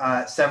have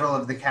several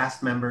of the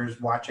cast members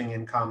watching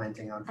and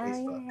commenting on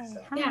Facebook. Oh,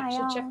 so. Yeah, I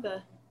should check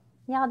the.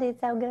 Y'all did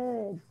so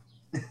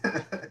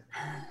good.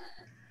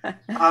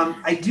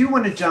 I do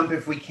want to jump,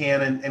 if we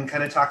can, and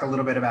kind of talk a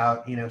little bit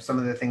about, some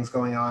of the things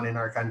going on in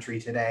our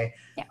country today.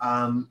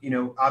 Yeah.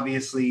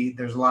 Obviously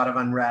there's a lot of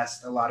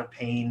unrest, a lot of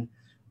pain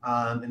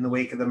in the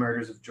wake of the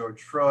murders of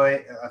George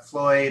Floyd,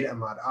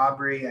 Ahmaud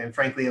Arbery, and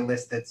frankly, a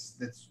list that's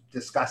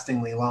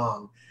disgustingly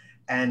long.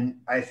 And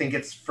I think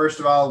it's, first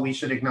of all, we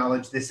should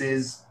acknowledge this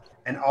is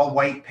an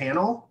all-white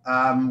panel,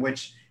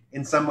 which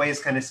in some ways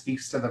kind of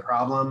speaks to the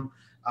problem.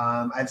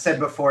 I've said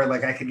before,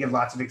 like, I could give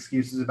lots of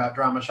excuses about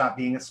Drama Shop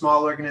being a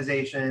small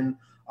organization,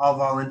 all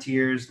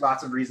volunteers,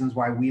 lots of reasons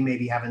why we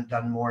maybe haven't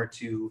done more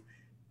to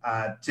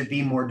to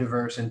be more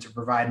diverse and to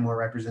provide more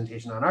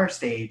representation on our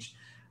stage.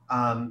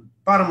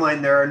 Bottom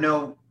line, there are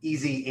no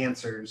easy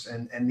answers.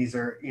 And these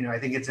are, I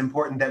think it's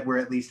important that we're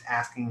at least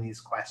asking these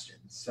questions.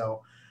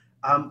 So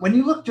when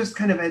you look just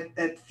kind of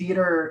at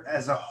theater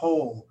as a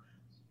whole,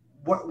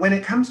 when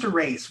it comes to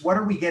race, what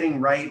are we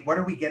getting right? What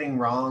are we getting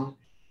wrong?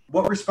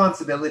 What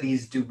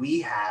responsibilities do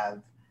we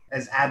have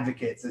as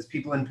advocates, as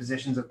people in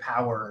positions of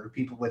power or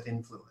people with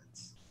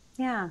influence?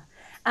 Yeah.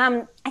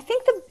 I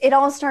think it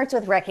all starts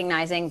with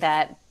recognizing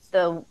that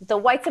the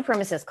white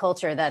supremacist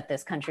culture that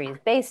this country is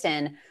based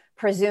in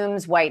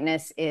presumes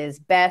whiteness is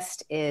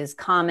best, is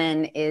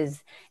common,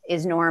 is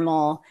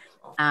normal.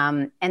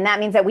 And that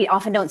means that we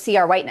often don't see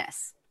our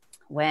whiteness.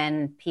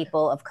 When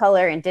people of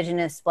color,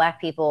 Indigenous, Black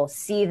people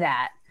see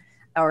that,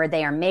 or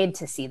they are made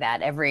to see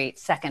that every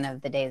second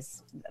of the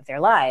days of their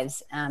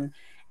lives, and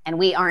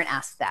we aren't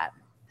asked that.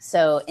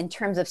 So in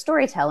terms of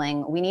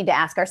storytelling, we need to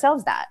ask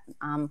ourselves that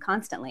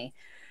constantly.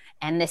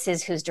 And this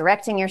is who's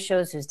directing your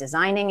shows, who's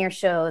designing your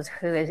shows,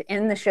 who is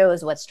in the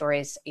shows, what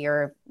stories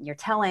you're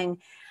telling.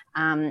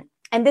 And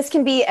this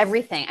can be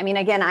everything. I mean,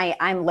 again,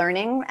 I'm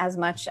learning as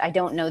much. I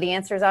don't know the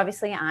answers,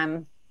 obviously.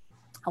 I'm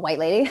a white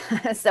lady,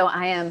 so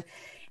I am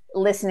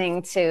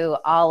listening to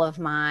all of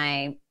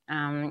my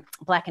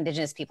Black,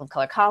 Indigenous, people of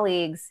color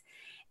colleagues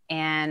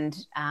and,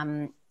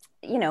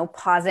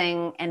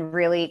 pausing and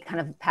really kind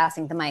of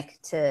passing the mic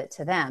to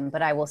them.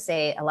 But I will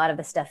say a lot of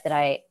the stuff that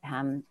I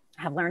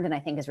have learned and I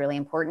think is really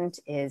important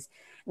is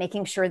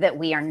making sure that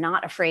we are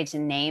not afraid to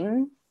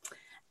name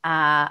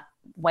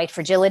white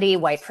fragility,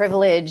 white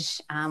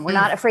privilege. We're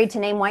not afraid to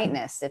name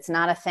whiteness. It's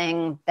not a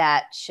thing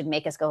that should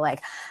make us go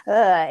like,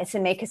 it's to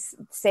make us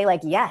say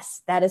like,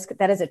 yes, that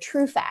is a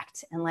true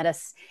fact. And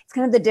it's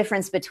kind of the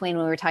difference between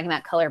when we were talking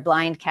about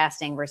colorblind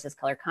casting versus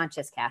color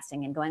conscious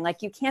casting and going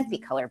like, you can't be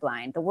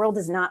colorblind. The world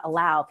does not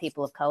allow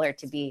people of color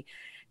to be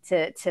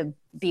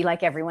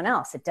like everyone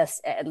else. It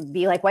does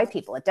be like white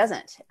people. It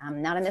doesn't,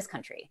 not in this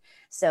country.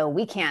 So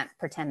we can't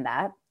pretend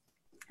that.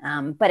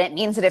 But it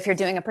means that if you're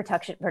doing a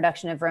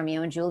production of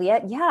Romeo and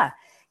Juliet,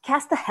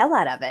 cast the hell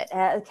out of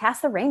it,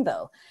 cast the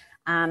rainbow.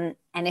 And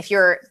if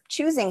you're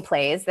choosing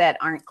plays that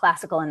aren't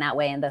classical in that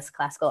way, and thus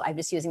classical, I'm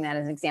just using that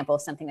as an example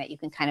of something that you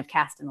can kind of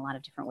cast in a lot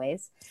of different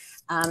ways.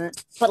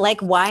 But like,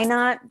 why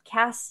not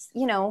cast,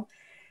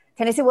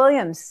 Tennessee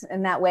Williams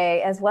in that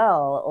way as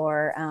well?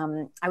 Or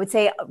I would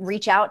say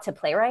reach out to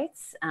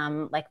playwrights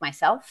like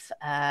myself.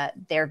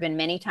 There have been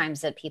many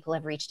times that people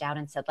have reached out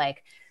and said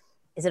like,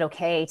 is it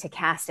okay to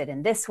cast it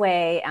in this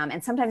way?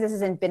 And sometimes this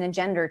has been in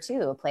gender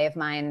too. A play of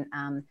mine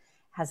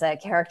has a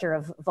character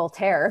of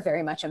Voltaire,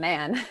 very much a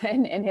man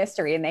in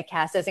history, and they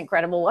cast this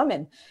incredible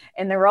woman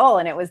in the role.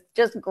 And it was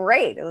just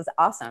great. It was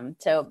awesome.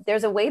 So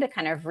there's a way to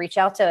kind of reach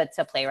out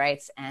to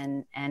playwrights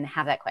and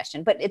have that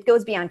question. But it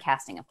goes beyond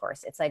casting, of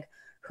course. It's like,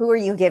 who are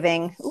you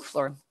giving? Oof,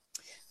 Lord,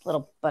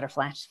 little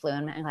butterfly just flew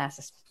in my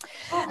glasses.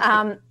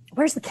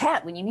 Where's the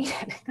cat when you need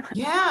it?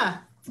 Yeah.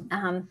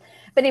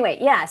 But anyway,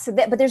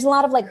 but there's a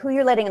lot of like who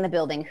you're letting in the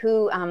building,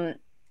 who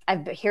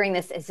I'm hearing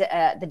this is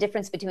the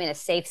difference between a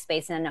safe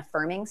space and an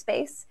affirming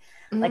space.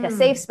 Like a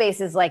safe space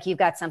is like, you've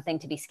got something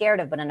to be scared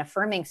of, but an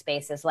affirming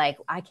space is like,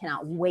 I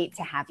cannot wait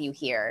to have you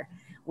here.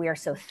 We are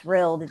so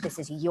thrilled that this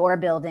is your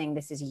building.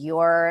 This is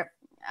your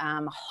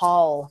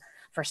hall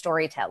for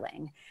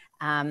storytelling.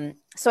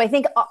 So I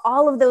think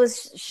all of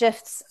those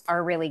shifts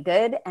are really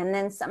good. And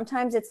then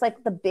sometimes it's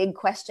like the big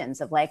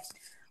questions of like,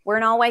 we're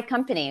an all-white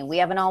company. We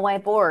have an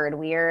all-white board.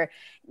 We're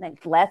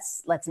like,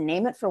 let's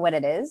name it for what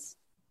it is,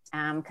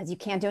 because you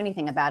can't do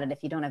anything about it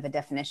if you don't have a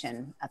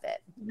definition of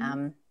it.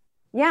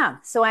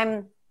 So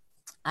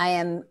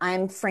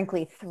I'm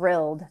frankly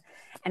thrilled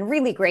and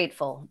really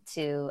grateful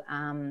to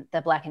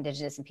the Black,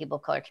 Indigenous, and people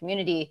of color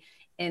community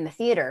in the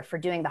theater for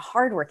doing the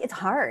hard work. It's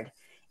hard.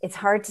 It's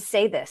hard to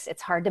say this.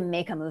 It's hard to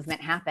make a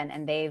movement happen,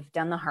 and they've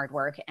done the hard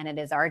work. And it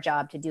is our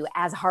job to do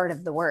as hard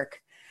of the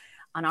work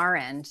on our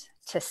end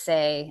to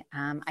say,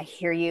 I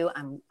hear you.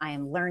 I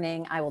am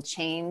learning. I will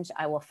change.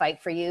 I will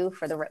fight for you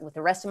with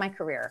the rest of my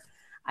career.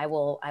 I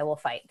will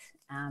fight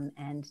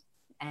and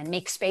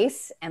make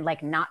space and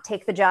like not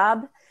take the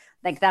job.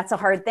 Like that's a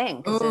hard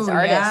thing because as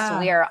artists,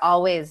 we are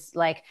always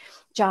like,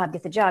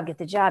 get the job,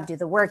 do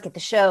the work, get the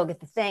show, get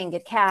the thing,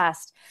 get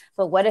cast.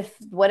 But what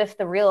if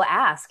the real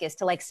ask is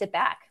to like sit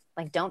back,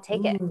 like don't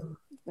take it.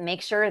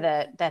 Make sure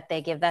that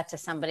they give that to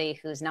somebody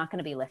who's not going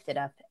to be lifted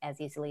up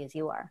as easily as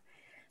you are.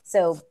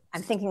 So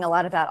I'm thinking a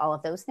lot about all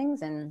of those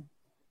things, and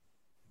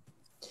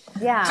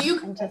do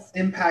you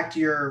impact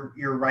your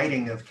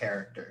writing of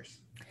characters?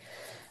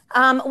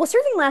 Well,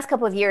 certainly the last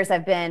couple of years,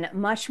 I've been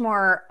much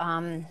more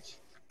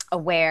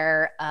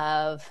aware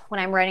of when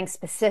I'm writing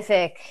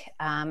specific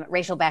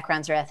racial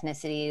backgrounds or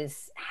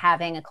ethnicities,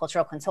 having a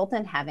cultural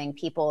consultant, having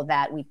people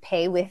that we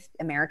pay with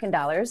American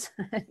dollars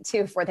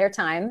for their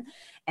time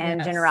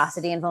and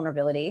generosity and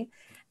vulnerability.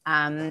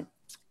 And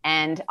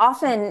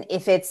often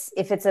if it's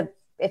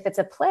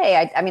a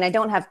play, I mean, I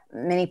don't have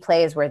many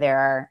plays where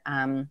there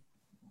are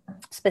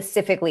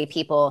specifically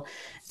people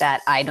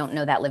that I don't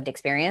know that lived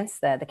experience,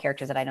 the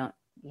characters that I don't,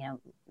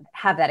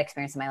 have that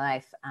experience in my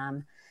life.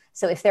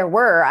 So if there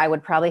were, I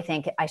would probably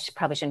think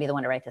probably shouldn't be the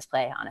one to write this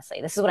play,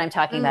 honestly. This is what I'm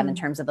talking about in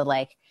terms of the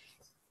like,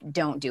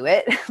 don't do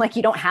it. Like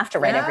you don't have to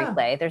write every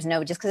play. There's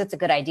no, just because it's a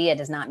good idea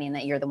does not mean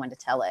that you're the one to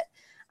tell it.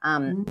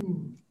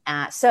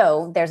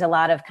 So there's a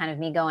lot of kind of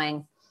me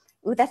going,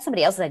 ooh, that's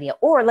somebody else's idea.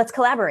 Or let's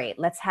collaborate.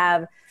 Let's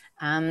have,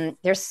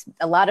 there's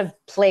a lot of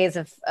plays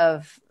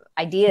of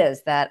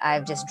ideas that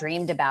I've just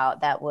dreamed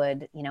about that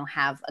would, you know,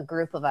 have a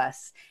group of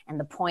us. And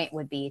the point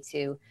would be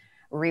to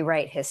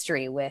rewrite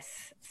history with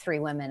 3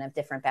 women of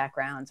different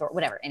backgrounds or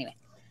whatever. Anyway.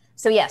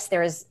 So yes,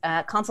 there is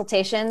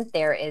consultation.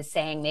 There is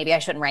saying, maybe I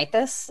shouldn't write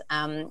this.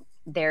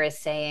 There is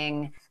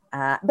saying,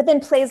 but then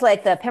plays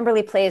like the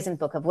Pemberley plays and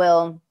Book of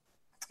Will,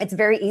 it's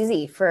very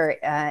easy for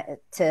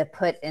to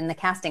put in the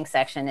casting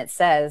section. It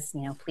says,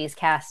 you know, please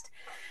cast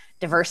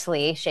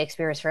diversely.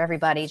 Shakespeare is for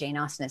everybody. Jane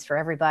Austen is for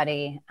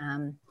everybody.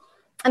 And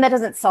that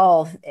doesn't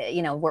solve,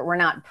 you know, we're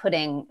not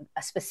putting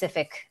a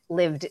specific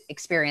lived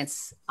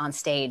experience on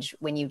stage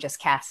when you just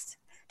cast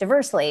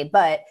diversely,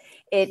 but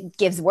it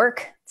gives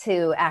work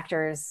to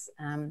actors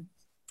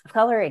of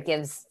color. It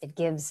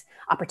gives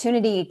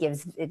opportunity. It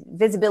gives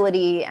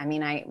visibility. I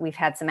mean, we've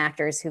had some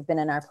actors who've been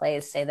in our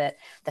plays say that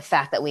the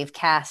fact that we've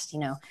cast, you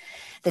know,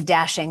 the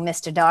dashing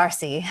Mr.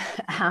 Darcy,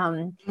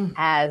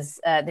 as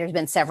there's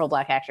been several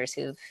Black actors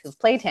who've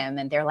played him,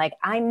 and they're like,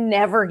 I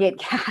never get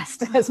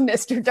cast as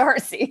Mr.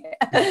 Darcy,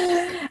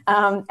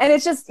 and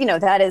it's just, you know,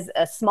 that is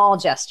a small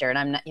gesture, and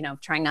I'm not, you know,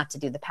 trying not to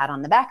do the pat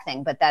on the back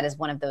thing, but that is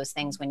one of those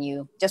things when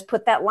you just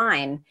put that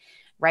line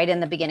right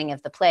in the beginning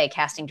of the play,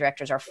 casting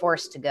directors are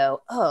forced to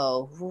go,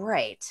 oh,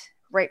 right.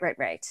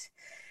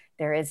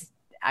 There is,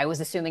 I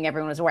was assuming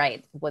everyone was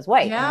white. Yeah.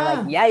 And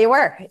they're like, yeah,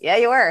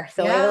 you were.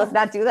 So maybe let's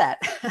not do that.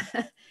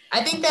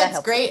 I think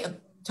that's great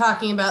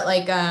talking about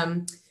like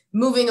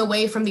moving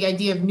away from the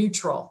idea of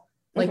neutral.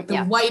 Like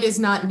the white is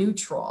not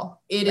neutral.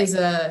 It is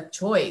a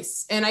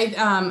choice. And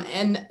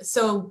and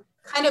so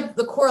kind of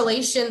the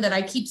correlation that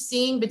I keep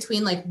seeing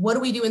between like, what do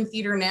we do in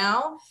theater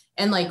now?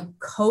 And like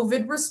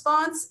COVID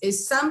response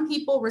is some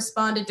people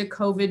responded to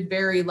COVID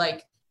very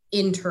like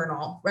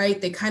internal,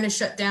 right? They kind of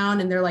shut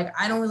down and they're like,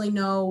 I don't really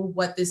know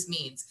what this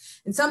means.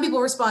 And some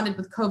people responded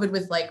with COVID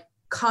with like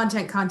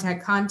content.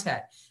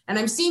 And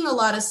I'm seeing a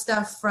lot of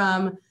stuff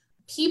from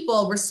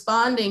people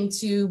responding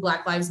to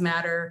Black Lives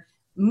Matter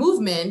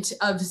movement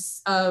of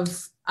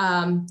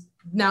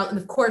now,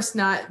 of course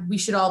not, we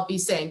should all be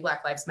saying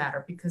Black Lives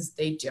Matter because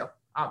they do,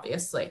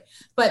 obviously.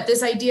 But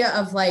this idea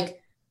of like,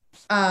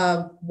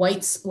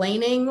 white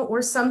splaining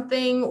or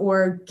something,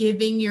 or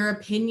giving your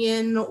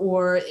opinion,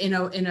 or in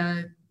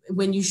a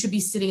when you should be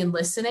sitting and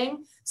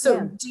listening.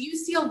 So do you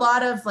see a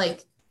lot of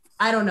like,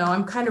 I don't know,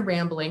 I'm kind of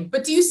rambling,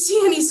 but do you see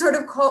any sort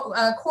of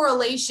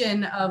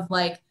correlation of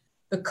like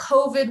the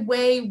COVID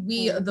way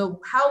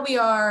how we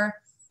are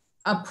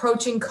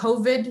approaching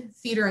COVID,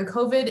 theater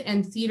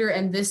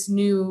and this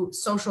new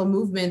social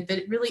movement that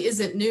it really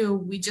isn't new.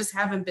 We just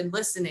haven't been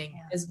listening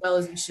as well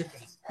as we should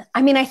be.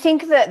 I mean, I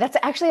think that's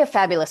actually a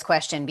fabulous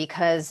question,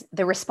 because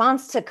the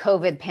response to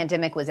COVID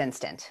pandemic was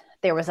instant.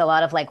 There was a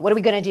lot of like, what are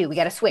we going to do? We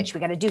got to switch. We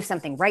got to do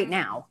something right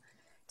now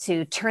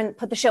to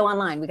put the show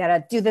online. We got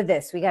to do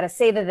this. We got to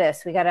say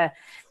this. We got to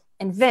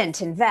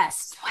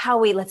invest.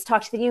 Let's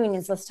talk to the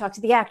unions. Let's talk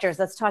to the actors.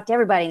 Let's talk to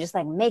everybody and just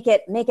like make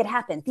it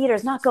happen.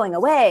 Theater's not going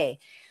away.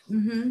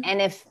 Mm-hmm. And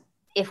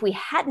if we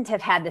hadn't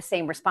have had the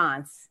same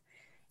response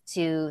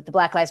to the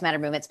Black Lives Matter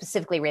movement,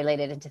 specifically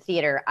related into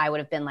theater, I would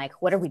have been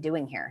like, what are we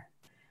doing here?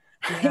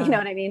 You know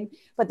what I mean?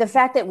 But the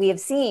fact that we have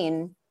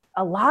seen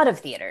a lot of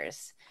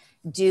theaters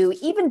do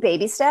even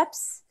baby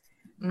steps,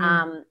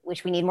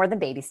 which we need more than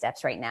baby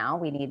steps right now.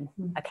 We need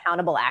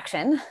accountable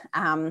action.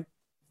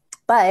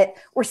 But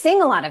we're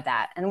seeing a lot of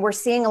that. And we're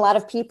seeing a lot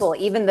of people,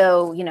 even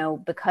though, you know,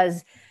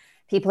 because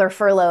people are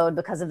furloughed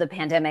because of the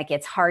pandemic,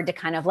 it's hard to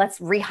kind of, let's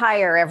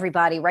rehire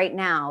everybody right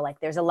now. Like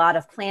there's a lot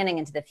of planning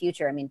into the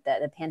future. I mean,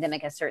 the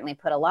pandemic has certainly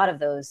put a lot of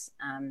those,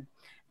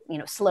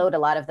 slowed a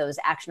lot of those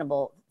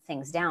actionable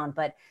things down,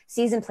 but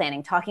season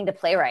planning, talking to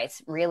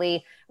playwrights,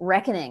 really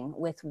reckoning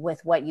with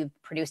what you've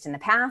produced in the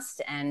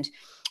past and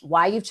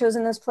why you've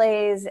chosen those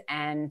plays,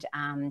 and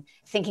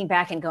thinking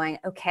back and going,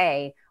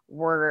 okay,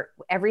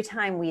 every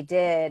time we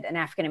did an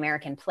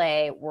African-American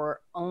play,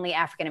 were only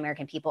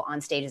African-American people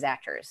on stage as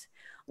actors.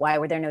 Why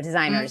were there no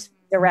designers,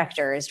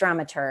 directors,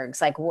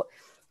 dramaturgs? Like,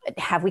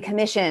 have we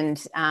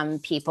commissioned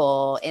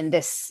people in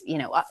this,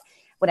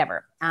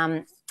 whatever.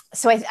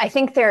 So I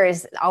think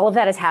all of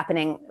that is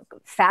happening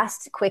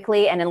fast,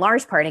 quickly, and in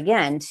large part,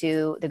 again,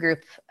 to the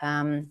group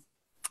that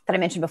I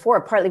mentioned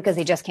before, partly because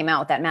they just came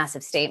out with that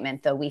massive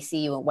statement, the We See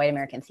You in White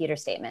American Theater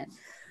statement,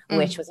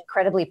 which was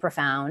incredibly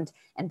profound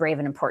and brave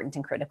and important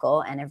and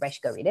critical, and everybody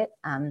should go read it.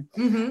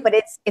 But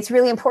it's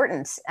really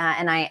important.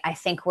 And I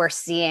think we're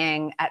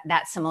seeing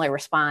that similar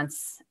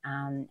response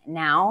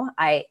now.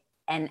 I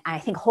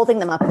think holding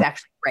them up is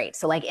actually great.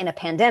 So like in a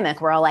pandemic,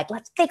 we're all like,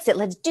 let's fix it,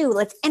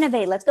 let's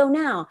innovate, let's go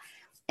now.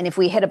 And if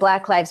we hit a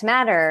Black Lives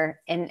Matter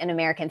in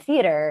American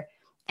theater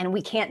and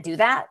we can't do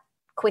that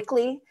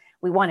quickly,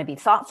 we want to be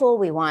thoughtful.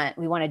 We want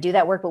to do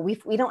that work, but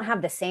we don't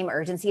have the same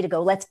urgency to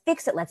go, let's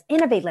fix it. Let's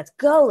innovate. Let's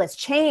go. Let's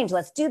change.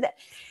 Let's do that.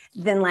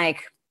 Then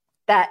like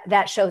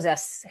that shows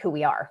us who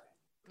we are,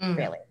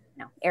 really.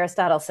 No,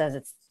 Aristotle says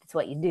it's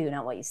what you do,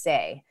 not what you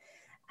say.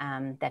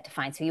 That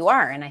defines who you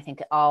are. And I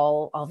think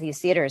all these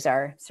theaters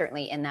are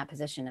certainly in that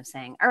position of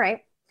saying, all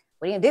right,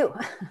 what are you gonna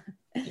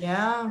do?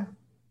 Yeah.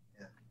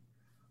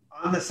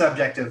 On the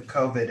subject of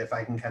COVID, if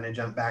I can kind of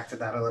jump back to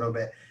that a little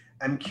bit,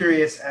 I'm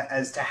curious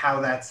as to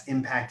how that's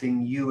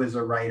impacting you as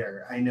a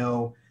writer. I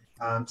know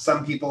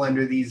some people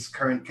under these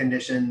current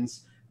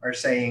conditions are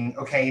saying,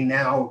 okay,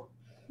 now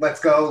let's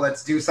go,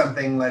 let's do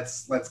something,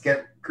 let's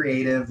get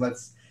creative.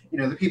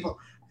 The people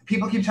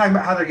keep talking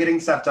about how they're getting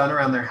stuff done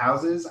around their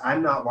houses.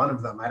 I'm not one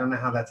of them. I don't know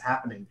how that's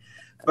happening,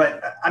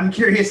 but I'm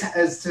curious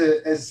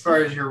as far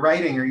as your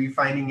writing, are you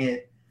finding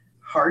it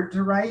hard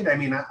to write? I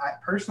mean, I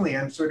personally,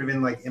 I'm sort of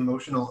in like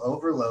emotional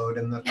overload,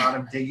 and the thought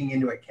of digging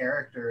into a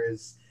character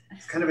is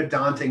kind of a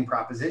daunting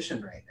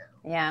proposition right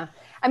now. Yeah.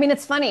 I mean,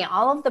 it's funny,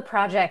 all of the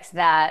projects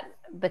that,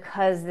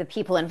 because the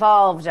people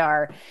involved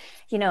are,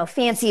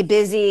 fancy,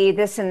 busy,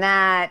 this and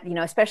that,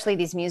 especially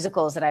these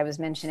musicals that I was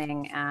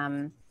mentioning,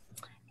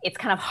 it's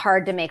kind of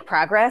hard to make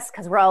progress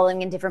because we're all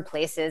in different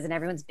places and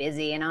everyone's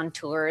busy and on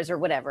tours or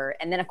whatever.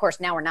 And then of course,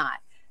 now we're not.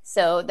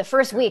 So the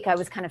first week I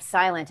was kind of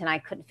silent and I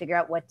couldn't figure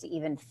out what to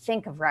even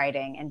think of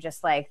writing, and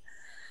just like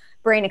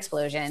brain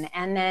explosion.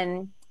 And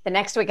then the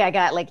next week I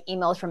got like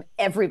emails from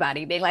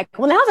everybody being like,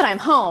 well, now that I'm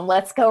home,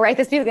 let's go write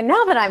this music. And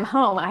now that I'm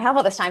home, I have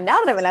all this time. And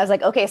I was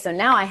like, okay, so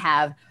now I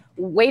have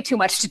way too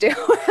much to do.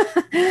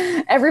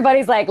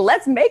 Everybody's like,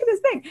 let's make this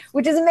thing,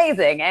 which is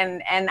amazing.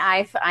 And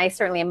I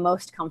certainly am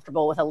most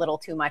comfortable with a little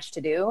too much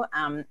to do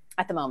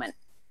at the moment.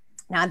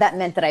 Now that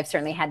meant that I've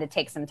certainly had to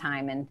take some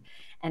time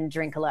and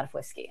drink a lot of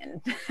whiskey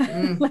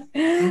and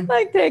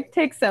like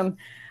take some,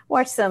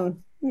 watch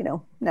some,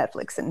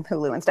 Netflix and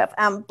Hulu and stuff.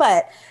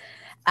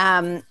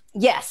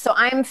 Yes, so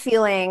I'm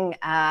feeling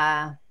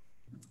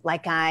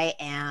like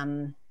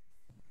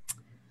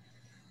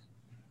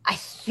I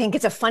think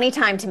it's a funny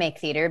time to make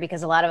theater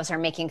because a lot of us are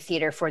making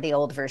theater for the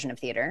old version of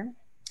theater,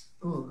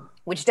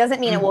 which doesn't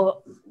mean it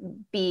will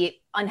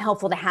be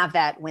unhelpful to have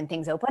that when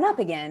things open up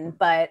again.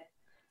 But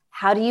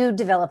how do you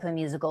develop a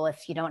musical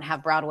if you don't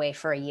have Broadway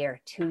for a year,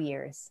 2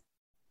 years?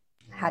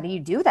 How do you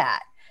do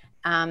that?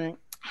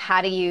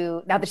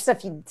 Now there's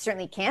stuff you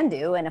certainly can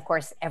do. And of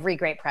course, every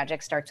great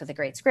project starts with a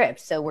great script.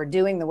 So we're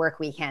doing the work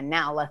we can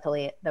now.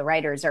 Luckily, the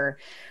writers we're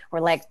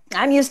like,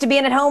 I'm used to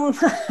being at home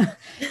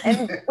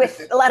and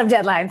with a lot of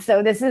deadlines.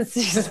 So this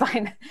is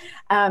fine.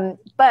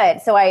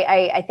 But so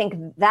I think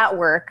that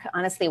work,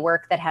 honestly,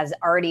 work that has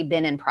already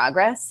been in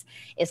progress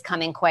is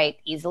coming quite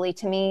easily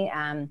to me.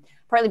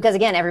 Partly because,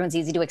 again, everyone's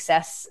easy to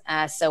access.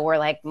 So we're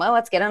like, well,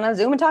 let's get on a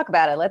Zoom and talk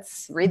about it.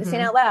 Let's read the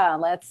scene out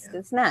loud.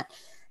 This and that.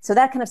 So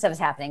that kind of stuff is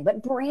happening,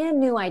 but brand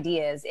new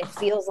ideas, it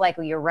feels like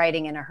you're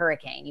writing in a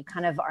hurricane. You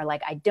kind of are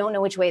like, I don't know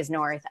which way is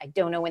north. I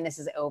don't know when this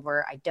is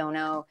over. I don't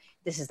know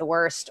this is the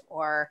worst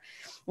or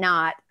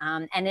not.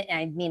 And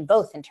I mean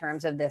both in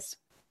terms of this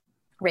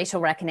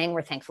racial reckoning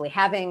we're thankfully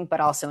having, but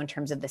also in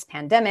terms of this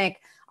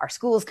pandemic, are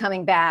schools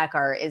coming back?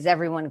 Is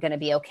everyone going to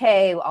be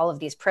okay? All of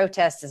these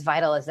protests, as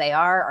vital as they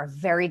are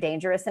very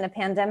dangerous in a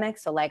pandemic.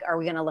 So like, are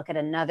we going to look at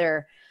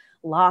another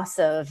loss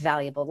of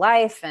valuable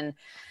life? And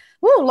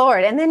oh,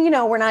 Lord. And then,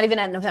 we're not even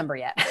at November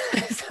yet.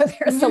 So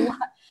there's a lot.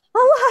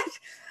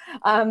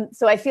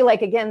 So I feel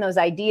like, again, those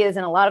ideas,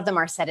 and a lot of them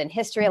are set in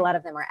history. A lot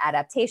of them are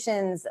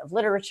adaptations of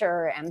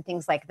literature and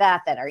things like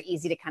that are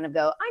easy to kind of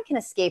go, I can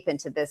escape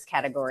into this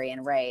category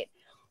and write.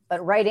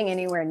 But writing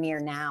anywhere near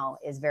now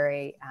is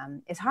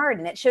is hard,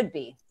 and it should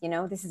be.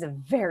 This is a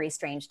very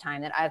strange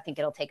time that I think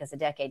it'll take us a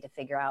decade to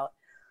figure out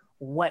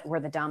what were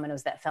the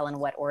dominoes that fell in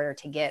what order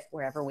to get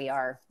wherever we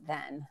are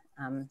then.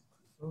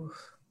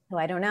 So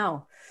I don't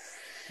know.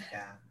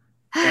 Yeah,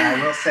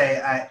 I will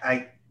say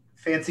I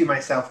fancy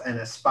myself an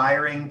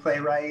aspiring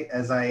playwright.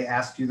 As I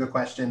asked you the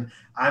question,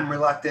 I'm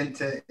reluctant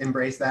to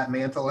embrace that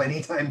mantle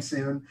anytime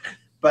soon.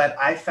 But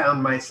I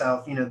found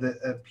myself,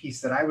 the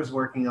piece that I was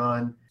working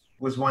on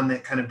was one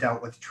that kind of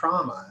dealt with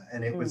trauma,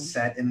 and it was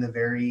set in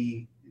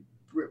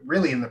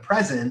really in the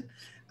present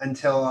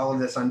until all of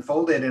this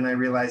unfolded. And I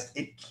realized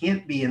it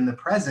can't be in the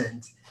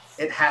present.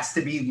 It has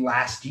to be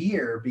last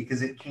year,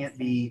 because it can't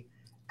be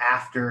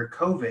after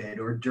COVID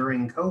or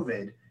during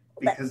COVID,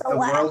 because the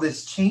world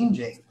is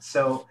changing.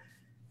 So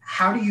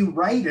how do you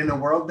write in a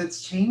world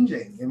that's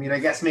changing? I mean, I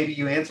guess maybe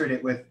you answered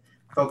it with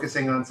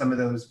focusing on some of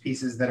those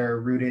pieces that are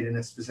rooted in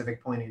a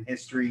specific point in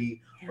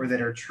history or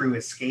that are true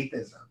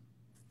escapism.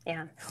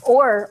 Yeah.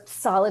 Or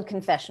solid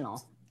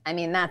confessional. I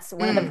mean, that's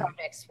one of the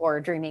projects for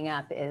Dreaming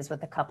Up is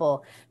with a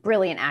couple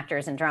brilliant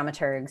actors and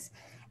dramaturgs.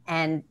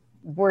 And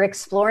we're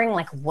exploring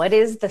like, what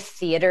is the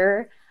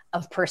theater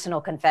of personal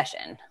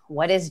confession?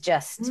 What is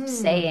just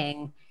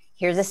saying,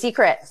 here's a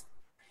secret.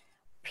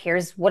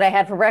 Here's what I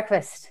had for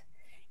breakfast.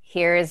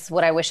 Here's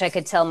what I wish I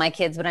could tell my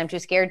kids, but I'm too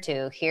scared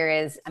to.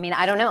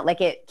 I don't know,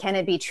 can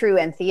it be true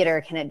in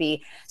theater? Can it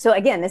be? So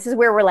again, this is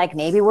where we're like,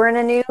 maybe we're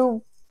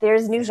in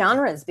there's new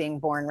genres being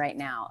born right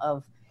now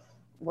of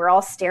we're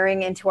all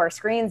staring into our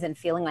screens and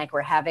feeling like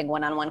we're having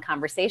one-on-one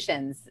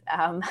conversations,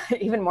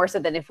 even more so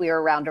than if we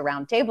were around a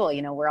round table.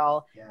 You know, we're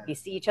all, we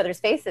see each other's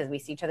faces, we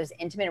see each other's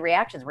intimate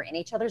reactions, we're in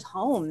each other's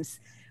homes,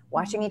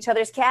 watching each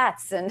other's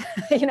cats. And,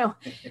 you know,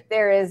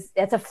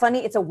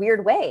 it's a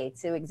weird way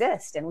to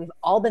exist. And we've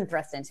all been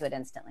thrust into it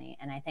instantly.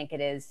 And I think it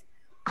is,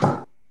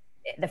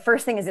 the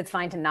first thing is it's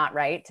fine to not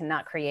write, to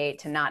not create,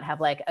 to not have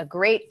like a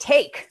great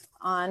take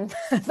on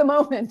the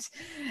moment.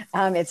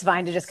 It's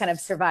fine to just kind of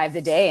survive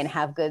the day and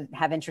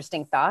have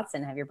interesting thoughts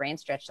and have your brain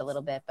stretched a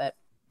little bit. But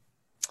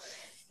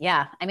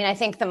yeah, I mean, I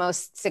think the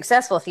most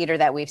successful theater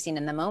that we've seen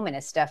in the moment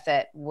is stuff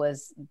that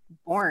was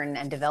born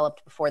and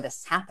developed before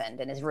this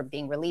happened and is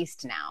being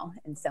released now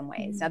in some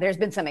ways. Now there's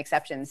been some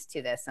exceptions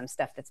to this, some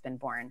stuff that's been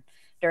born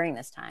during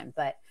this time,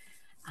 but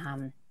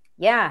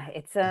yeah,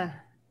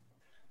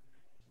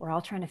 we're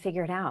all trying to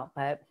figure it out.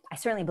 But I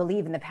certainly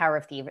believe in the power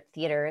of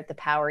theater, the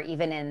power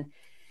even in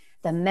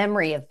the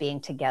memory of being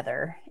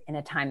together in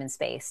a time and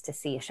space to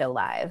see a show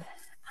live.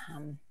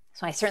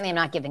 So I certainly am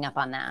not giving up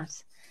on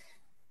that.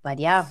 But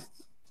yeah,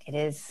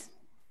 it's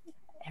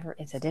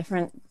a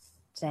different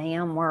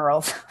damn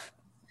world.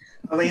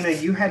 Elena,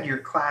 you had your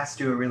class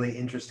do a really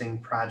interesting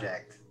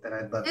project that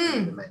I'd love for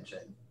you to mention.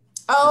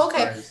 Oh,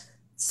 okay.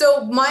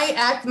 So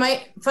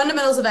my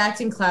fundamentals of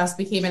acting class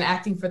became an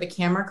acting for the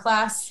camera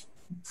class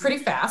pretty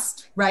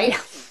fast, right?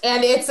 Yeah.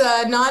 And it's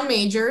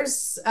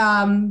non-majors.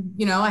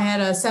 You know, I had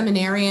a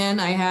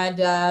seminarian, I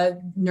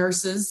had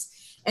nurses.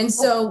 And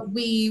so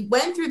we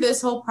went through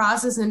this whole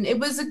process, and it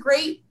was a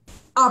great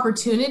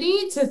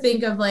opportunity to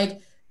think of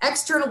like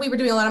external. We were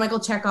doing a lot of Michael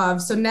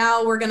Chekhov. So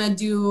now we're going to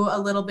do a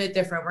little bit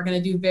different. We're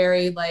going to do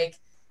very like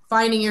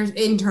finding your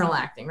internal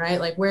acting, right?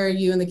 Like where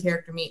you and the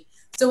character meet.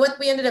 So what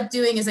we ended up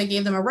doing is I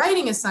gave them a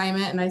writing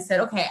assignment, and I said,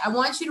 okay, I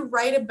want you to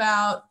write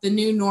about the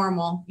new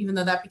normal, even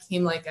though that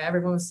became like,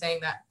 everyone was saying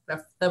that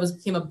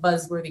became a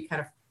buzzworthy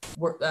kind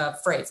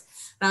of phrase.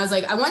 And I was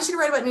like, I want you to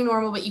write about new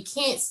normal, but you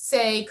can't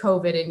say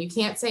COVID, and you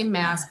can't say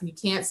mask, and you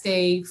can't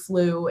say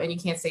flu, and you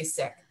can't say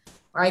sick.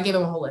 Or I gave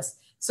them a whole list.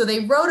 So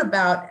they wrote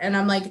about, and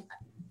I'm like,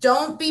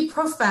 don't be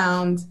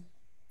profound,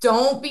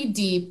 don't be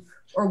deep,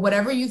 or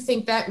whatever you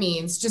think that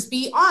means. Just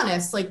be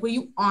honest. Like, what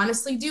you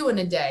honestly do in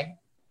a day.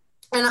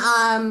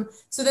 And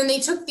so then they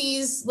took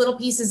these little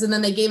pieces and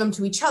then they gave them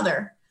to each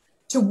other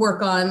to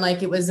work on,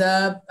 like it was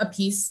a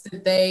piece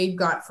that they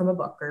got from a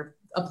book or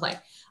a play.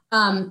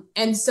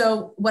 And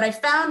so what I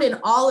found in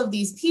all of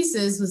these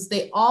pieces was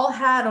they all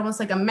had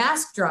almost like a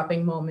mask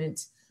dropping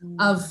moment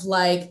of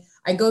like,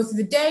 I go through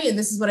the day and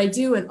this is what I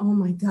do. And oh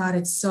my God,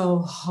 it's so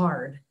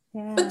hard,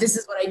 but this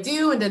is what I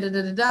do. And da, da,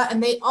 da, da, da.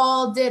 And they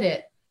all did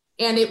it.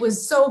 And it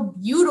was so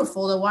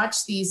beautiful to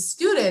watch these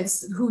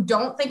students who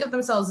don't think of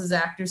themselves as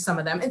actors, some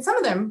of them, and some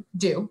of them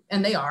do,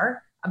 and they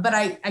are. But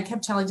I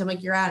kept telling them,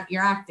 like, you're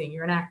acting,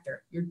 you're an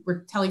actor.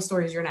 We're telling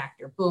stories, you're an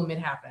actor. Boom, it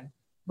happened.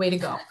 Way to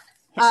go.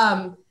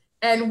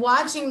 And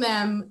watching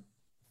them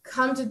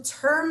come to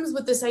terms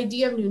with this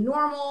idea of new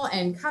normal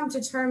and come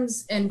to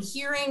terms and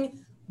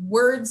hearing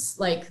words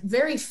like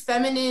very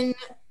feminine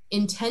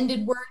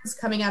intended words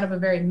coming out of a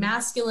very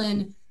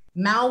masculine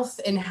mouth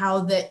and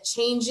how that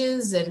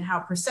changes and how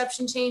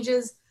perception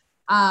changes.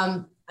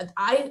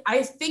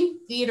 I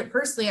think theater,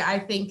 personally, I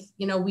think,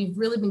 you know, we've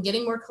really been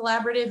getting more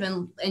collaborative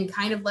and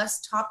kind of less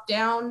top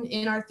down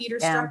in our theater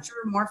structure,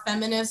 more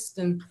feminist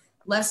and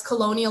less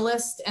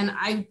colonialist. And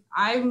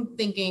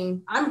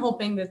I'm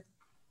hoping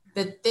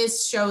that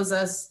this shows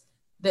us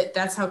that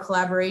that's how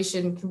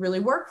collaboration can really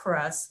work for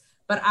us.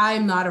 But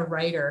I'm not a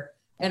writer.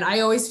 And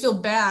I always feel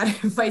bad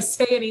if I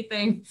say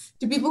anything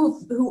to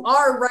people who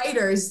are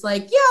writers,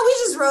 like, yeah, we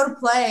just wrote a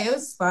play. It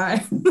was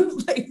fine.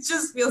 Like, it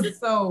just feels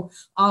so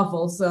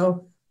awful.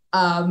 So,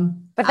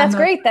 but that's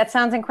great. That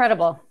sounds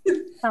incredible.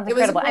 Sounds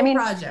incredible. I mean,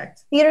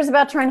 project. Theater's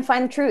about trying to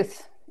find the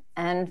truth.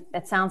 And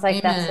it sounds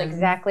like that's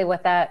exactly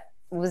what that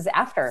was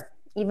after.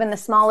 Even the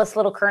smallest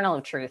little kernel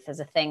of truth is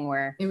a thing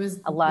where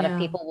a lot of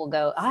people will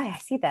go, oh, I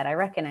see that. I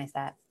recognize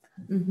that.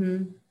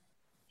 Mm-hmm.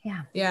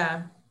 Yeah.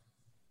 Yeah.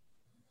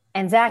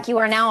 And Zach, you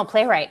are now a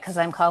playwright because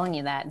I'm calling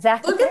you that.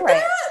 Zach the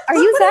playwright. Are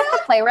you Zach the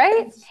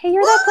playwright? Hey,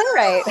 you're that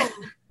playwright.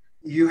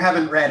 You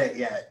haven't read it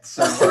yet,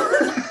 so.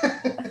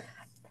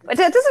 But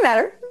it doesn't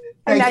matter.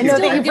 I know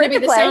that you're going to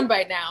be the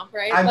soundbite now,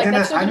 right? I'm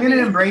gonna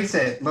embrace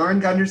it.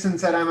 Lauren Gunderson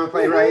said I'm a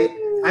playwright.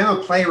 I'm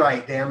a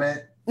playwright, damn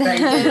it.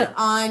 Thank you.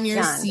 On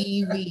your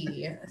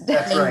CV.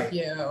 That's right. Thank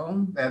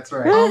you. That's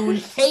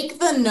right. Take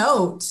the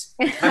note.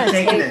 I'm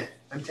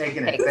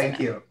taking it. Thank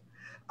you.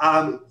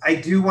 I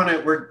do want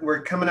to,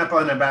 we're coming up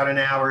on about an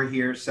hour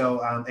here.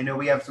 So I know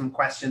we have some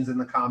questions in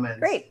the comments.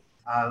 Great.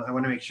 I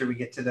want to make sure we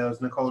get to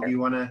those. Nicole, do you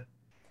want to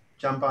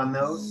jump on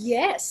those?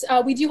 Yes,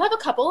 we do have a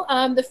couple.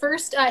 The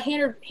first,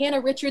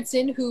 Hannah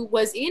Richardson, who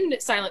was in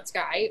Silent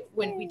Sky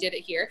when we did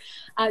it here.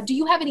 Do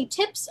you have any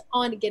tips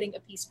on getting a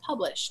piece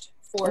published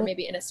for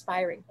maybe an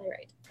aspiring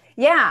playwright?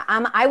 Yeah,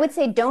 I would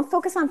say don't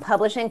focus on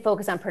publishing,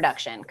 focus on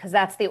production, because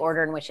that's the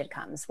order in which it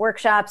comes.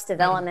 Workshops,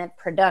 development,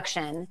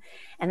 production.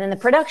 And then the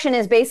production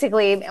is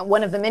basically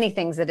one of the many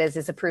things it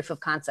is a proof of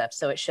concept.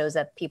 So it shows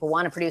that people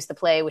want to produce the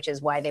play, which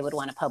is why they would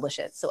want to publish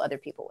it, so other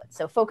people would.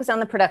 So focus on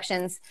the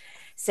productions,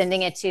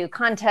 sending it to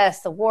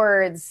contests,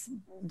 awards,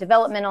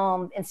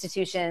 developmental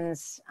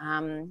institutions,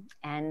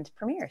 and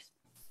premieres.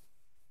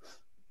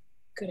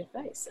 Good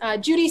advice.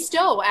 Judy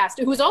Stowe asked,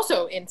 who's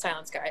also in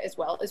Silent Sky as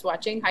well, is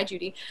watching. Hi,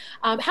 Judy.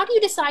 How do you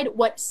decide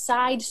what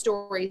side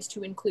stories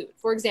to include?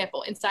 For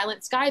example, in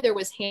Silent Sky, there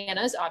was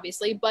Hannah's,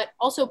 obviously, but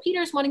also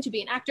Peter's wanting to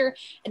be an actor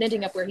and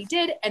ending up where he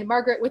did, and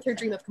Margaret with her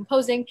dream of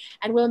composing,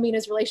 and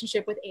Wilhelmina's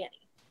relationship with Annie.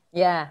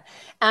 Yeah.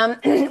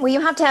 Well,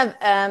 you have to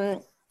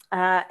have,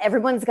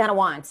 everyone's got a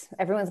want.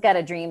 Everyone's got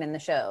a dream in the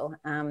show.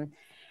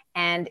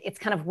 And it's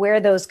kind of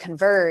where those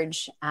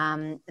converge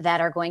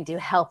that are going to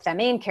help the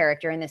main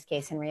character, in this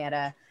case,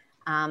 Henrietta,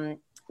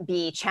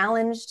 be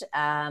challenged.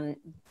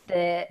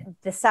 The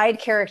side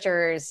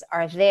characters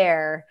are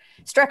there,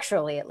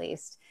 structurally at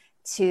least,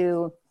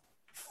 to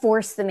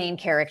force the main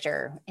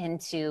character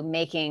into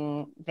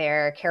making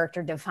their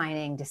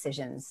character-defining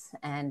decisions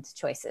and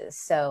choices.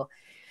 So,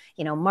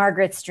 you know,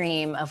 Margaret's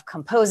dream of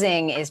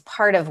composing is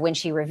part of when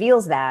she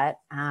reveals that,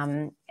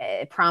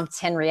 it prompts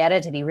Henrietta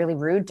to be really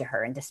rude to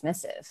her and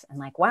dismissive and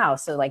like, wow,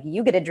 so like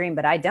you get a dream,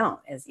 but I don't,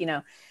 is, you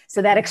know,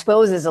 so that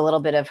exposes a little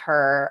bit of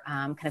her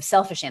kind of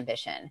selfish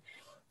ambition.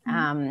 You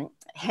know,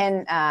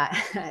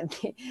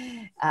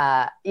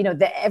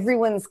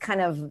 everyone's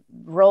kind of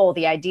role,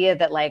 the idea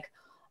that like,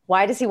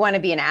 why does he want to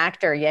be an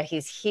actor, yet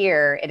he's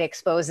here? It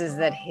exposes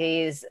that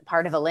he's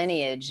part of a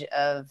lineage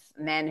of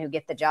men who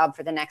get the job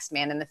for the next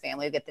man in the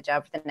family, who get the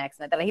job for the next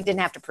man, that he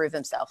didn't have to prove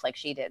himself like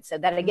she did. So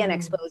that again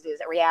exposes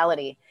a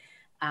reality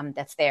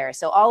that's there.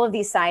 So all of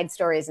these side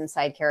stories and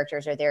side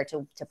characters are there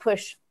to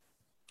push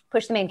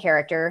the main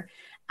character,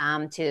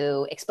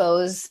 to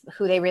expose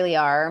who they really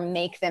are,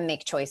 make them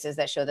make choices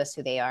that show us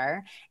who they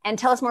are, and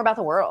tell us more about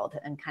the world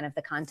and kind of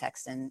the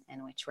context in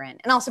which we're in.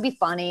 And also be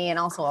funny and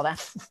also all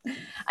that.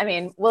 I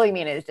mean,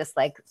 Wilhelmina is just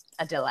like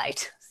a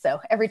delight. So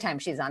every time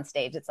she's on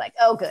stage, it's like,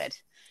 oh, good.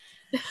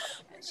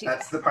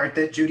 That's the part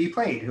that Judy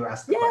played, who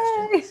asked the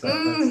question. So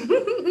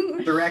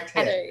that's direct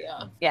hit. There you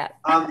go. Yeah.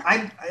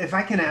 If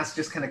I can ask,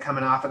 just kind of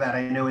coming off of that,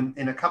 I know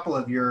in a couple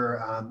of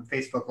your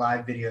Facebook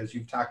Live videos,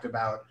 you've talked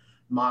about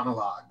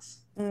monologues.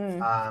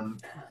 And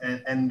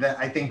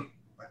I think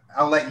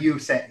I'll let you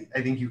say,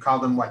 I think you call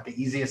them what,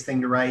 the easiest thing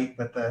to write,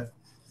 but the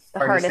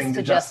hardest thing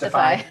to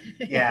justify.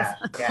 Yeah.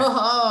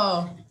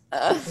 Oh.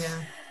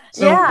 Yeah.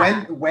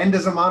 So when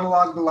does a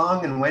monologue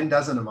belong and when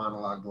doesn't a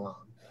monologue belong?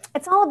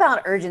 It's all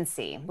about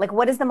urgency. Like,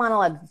 what is the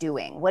monologue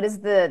doing? What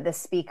is the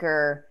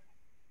speaker,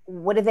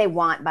 what do they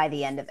want by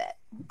the end of it?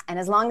 And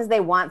as long as they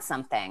want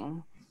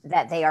something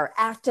that they are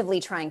actively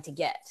trying to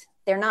get,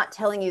 they're not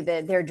telling you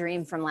their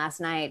dream from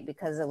last night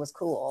because it was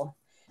cool.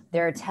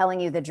 They're telling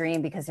you the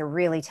dream because they're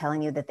really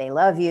telling you that they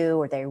love you,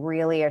 or they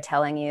really are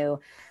telling you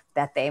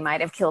that they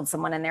might have killed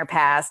someone in their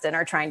past and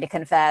are trying to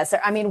confess.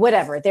 Or, I mean,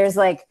 whatever. There's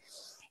like,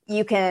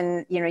 you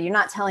can, you know, you're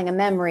not telling a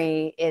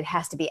memory. It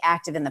has to be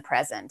active in the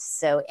present.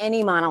 So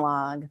any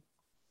monologue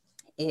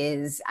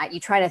is, I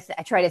try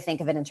to think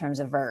of it in terms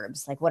of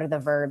verbs. Like, what are the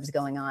verbs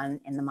going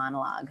on in the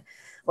monologue?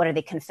 What are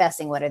they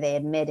confessing? What are they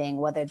admitting?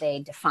 What are they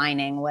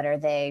defining? What are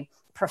they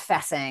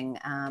professing?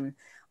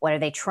 What are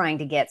they trying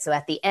to get? So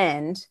at the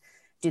end,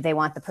 do they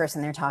want the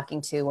person they're talking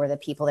to or the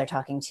people they're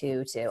talking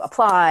to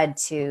applaud,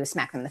 to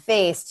smack them in the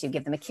face, to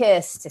give them a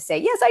kiss, to say,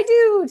 yes, I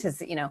do,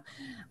 to, you know,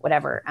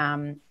 whatever.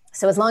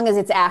 So as long as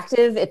it's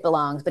active, it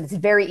belongs. But it's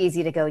very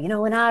easy to go, you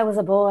know, when I was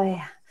a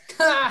boy,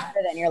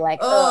 then you're like,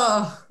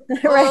 oh.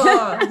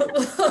 Right?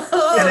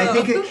 And I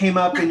think it came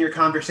up in your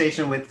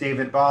conversation with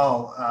David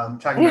Ball,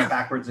 talking about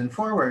backwards and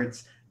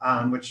forwards,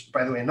 which,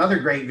 by the way, another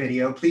great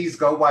video. Please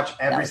go watch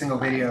every single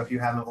video if you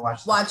haven't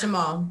watched them. Watch them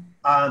all.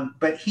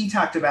 But he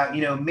talked about,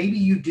 you know, maybe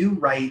you do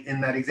write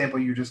in that example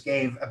you just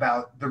gave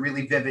about the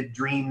really vivid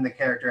dream the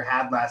character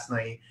had last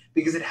night,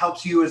 because it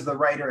helps you as the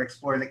writer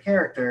explore the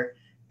character,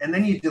 and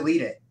then you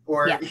delete it.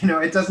 Or, you know,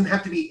 it doesn't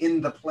have to be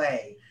in the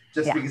play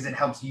just because it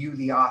helps you,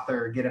 the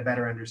author, get a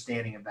better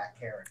understanding of that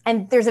character.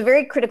 And there's a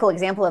very critical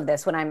example of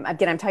this when I'm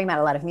talking about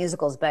a lot of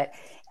musicals, but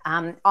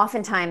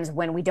oftentimes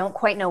when we don't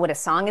quite know what a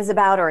song is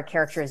about or a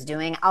character is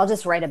doing, I'll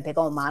just write a big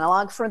old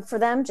monologue for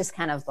them, just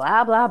kind of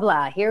blah, blah,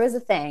 blah. Here is a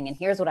thing, and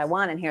here's what I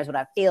want, and here's what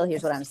I feel,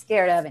 here's what I'm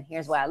scared of, and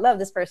here's why I love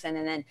this person.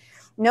 And then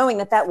knowing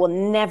that will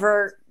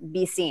never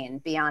be seen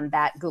beyond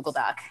that Google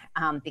Doc,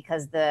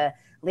 because the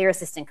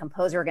lyricist and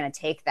composer are going to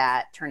take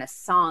that, turn a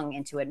song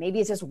into it. Maybe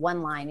it's just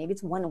one line, maybe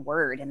it's one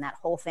word, and that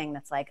whole thing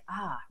that's like,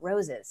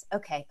 roses.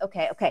 Okay.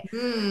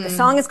 The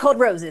song is called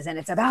Roses, and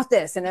it's about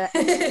this. And,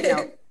 you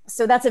know,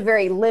 so that's a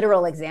very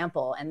literal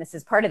example. And this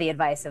is part of the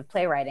advice of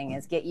playwriting,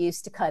 is get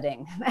used to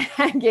cutting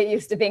and get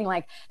used to being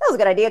like, that was a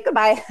good idea.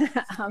 Goodbye.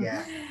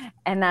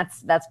 And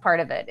that's part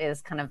of it, is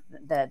kind of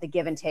the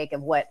give and take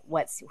of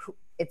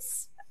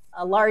it's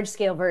a large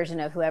scale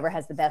version of whoever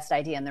has the best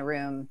idea in the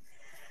room,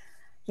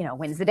 you know,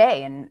 wins the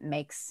day and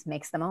makes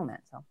the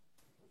moment. So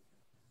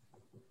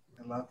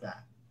I love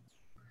that.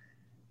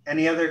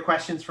 Any other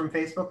questions from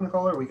Facebook,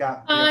 Nicole, or we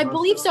got? I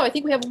believe so. I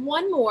think we have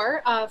one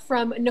more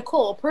from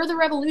Nicole. Per the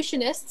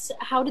Revolutionists,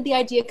 how did the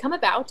idea come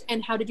about,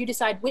 and how did you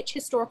decide which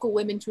historical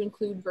women to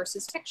include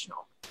versus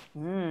fictional?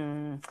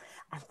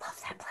 I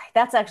love that play.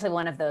 That's actually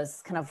one of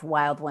those kind of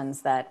wild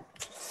ones that...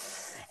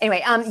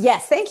 Anyway,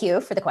 yes, thank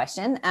you for the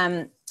question.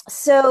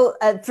 So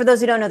for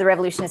those who don't know, the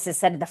Revolutionists is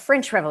set in the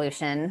French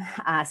Revolution,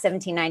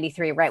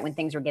 1793, right when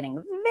things were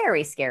getting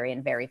very scary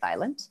and very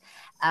violent.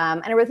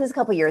 And I wrote this a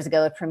couple years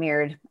ago. It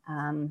premiered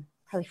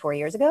probably 4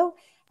 years ago,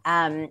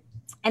 and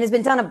has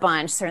been done a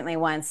bunch, certainly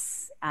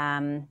once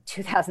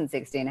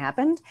 2016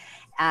 happened,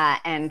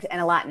 and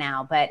a lot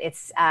now. But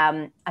it's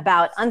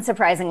about,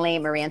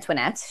 unsurprisingly, Marie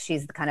Antoinette.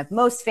 She's the kind of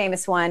most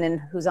famous one and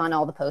who's on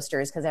all the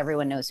posters because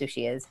everyone knows who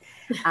she is.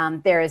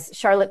 There's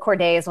Charlotte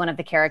Corday is one of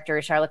the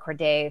characters. Charlotte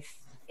Corday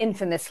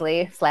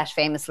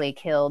infamously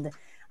killed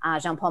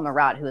Jean-Paul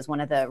Marat, who was one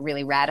of the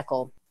really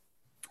radical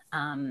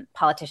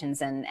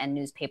politicians and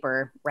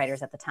newspaper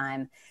writers at the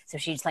time. So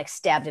she just like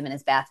stabbed him in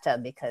his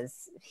bathtub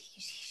because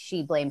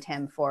she blamed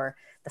him for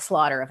the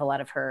slaughter of a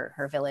lot of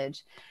her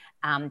village,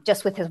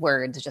 just with his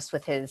words, just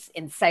with his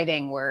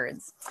inciting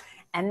words.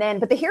 And then,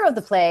 but the hero of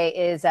the play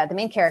is, the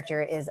main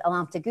character is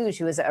Olympe de Gouges,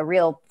 who was a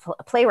real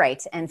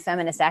playwright and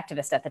feminist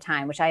activist at the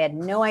time, which I had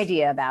no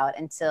idea about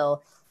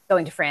until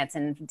going to France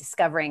and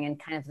discovering in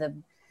kind of the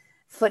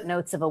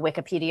footnotes of a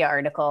Wikipedia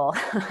article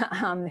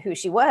who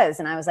she was.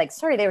 And I was like,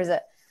 sorry, there was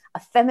a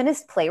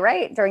feminist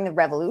playwright during the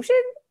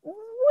Revolution?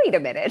 Wait a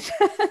minute.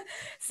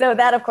 So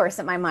that, of course,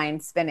 set my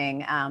mind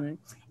spinning.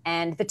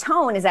 And the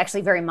tone is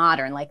actually very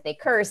modern. Like they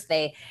curse,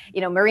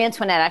 Marie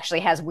Antoinette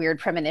actually has weird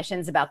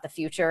premonitions about the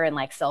future and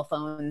like cell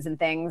phones and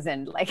things.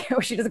 And like,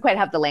 she doesn't quite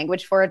have the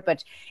language for it,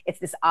 but it's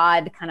this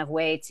odd kind of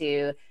way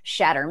to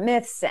shatter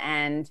myths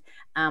and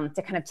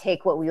to kind of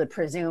take what we would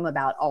presume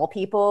about all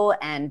people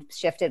and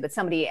shift it. But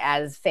somebody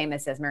as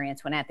famous as Marie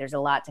Antoinette, there's a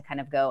lot to kind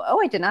of go,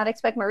 oh, I did not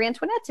expect Marie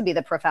Antoinette to be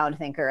the profound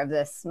thinker of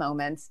this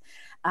moment.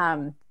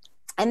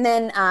 And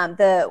then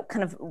the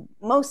kind of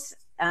most,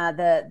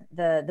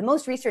 the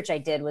most research I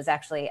did was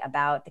actually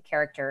about the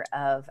character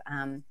of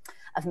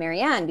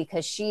Marianne,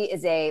 because she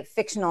is a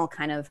fictional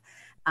kind of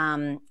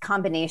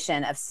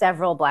combination of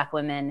several Black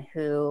women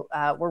who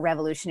were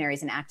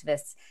revolutionaries and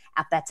activists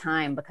at that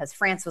time, because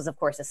France was, of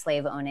course, a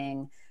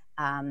slave-owning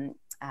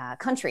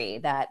country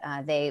that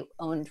they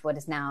owned what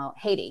is now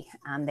Haiti.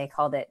 They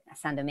called it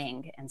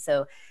Saint-Domingue. And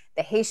so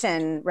the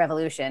Haitian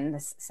Revolution, the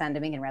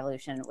Saint-Dominguean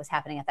Revolution, was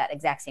happening at that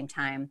exact same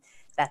time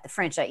that the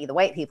French, i.e. the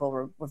white people,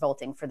 were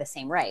revolting for the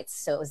same rights.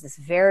 So it was this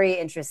very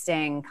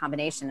interesting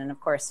combination. And of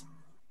course,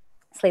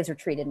 slaves were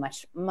treated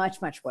much,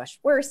 much, much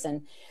worse,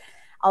 and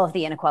all of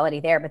the inequality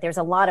there. But there's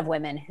a lot of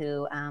women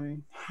who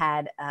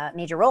had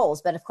major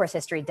roles. But of course,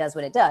 history does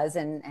what it does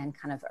and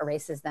kind of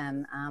erases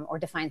them or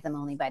defines them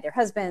only by their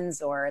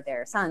husbands or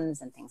their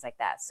sons and things like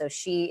that. So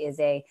she is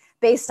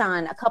based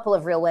on a couple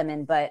of real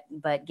women,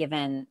 but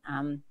given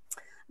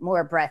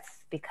more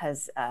breadth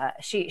because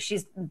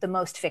she's the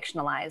most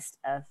fictionalized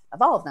of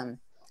all of them.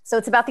 So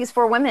it's about these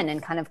four women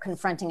and kind of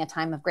confronting a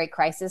time of great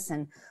crisis.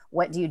 And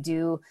what do you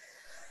do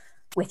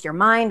with your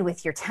mind,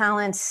 with your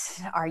talent?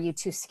 Are you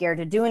too scared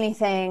to do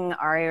anything?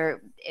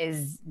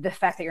 Is the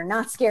fact that you're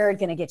not scared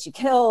going to get you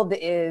killed?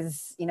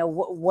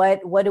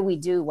 What do we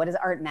do? What does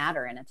art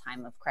matter in a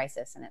time of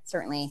crisis? And it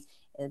certainly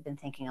has been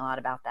thinking a lot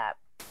about that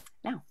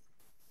now.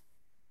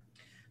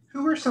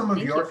 Who are some of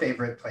your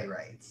favorite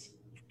playwrights?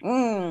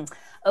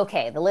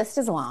 Okay, the list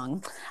is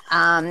long.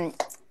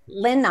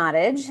 Lynn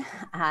Nottage,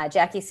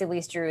 Jackie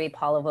Solis Drury,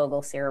 Paula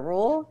Vogel, Sarah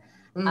Rule.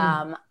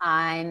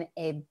 I'm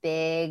a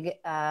big,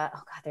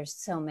 there's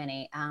so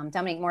many.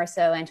 Dominique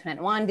Morisseau, Antoinette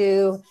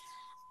Nwandu.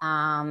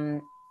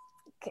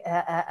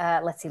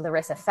 Let's see,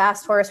 Larissa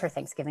Fasthorse. Her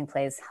Thanksgiving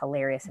play is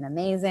hilarious and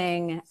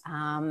amazing.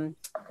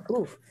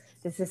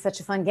 This is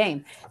such a fun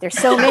game. There's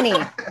so many.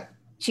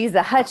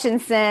 Chiza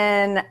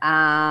Hutchinson,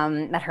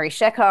 Madhuri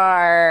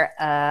Shekhar,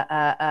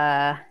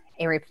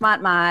 Arif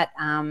Matmat.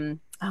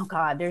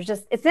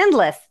 It's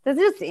endless. It's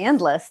just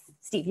endless.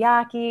 Steve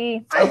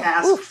Yaki. I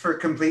asked for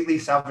completely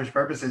selfish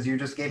purposes. You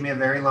just gave me a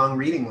very long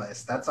reading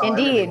list. That's all I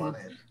really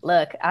wanted.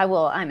 Look,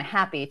 I'm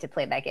happy to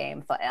play that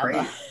game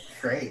forever.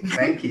 Great.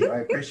 Thank you. I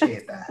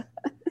appreciate that.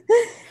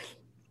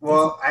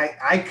 Well,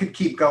 I could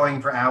keep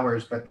going for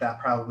hours, but that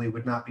probably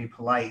would not be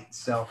polite.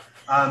 So,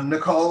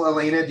 Nicole,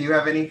 Elena, do you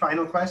have any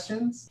final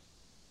questions?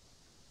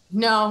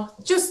 No,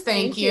 just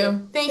thank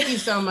you. Thank you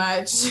so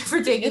much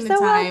for taking the so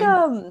time.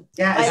 Welcome.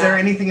 Yeah, is there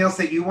anything else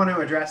that you want to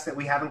address that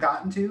we haven't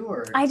gotten to?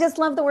 Or I just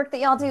love the work that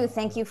y'all do.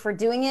 Thank you for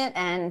doing it.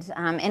 And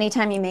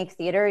anytime you make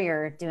theater,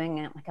 you're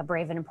doing like a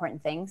brave and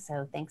important thing.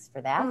 So thanks for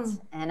that.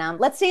 And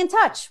let's stay in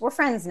touch. We're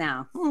friends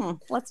now.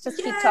 Let's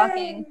just keep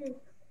talking.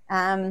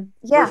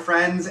 We're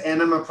friends,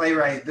 and I'm a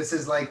playwright. This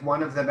is like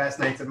one of the best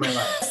nights of my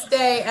life. Best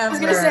day ever. I was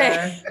gonna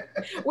say,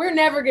 we're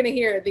never gonna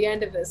hear the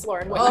end of this,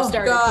 Lauren, when you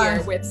started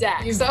here with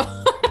Zach. So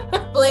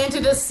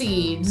planted a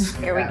seed.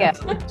 Here we go.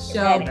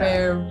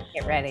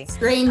 Get ready.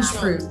 Strange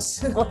fruit.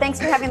 Well, thanks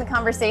for having the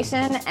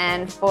conversation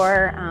and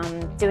for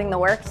doing the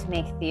work to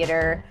make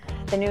theater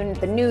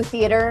the new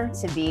theater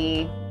to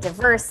be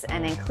diverse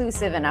and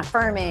inclusive and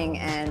affirming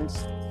and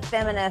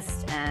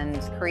feminist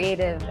and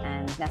creative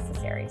and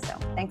necessary. So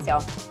thanks, y'all.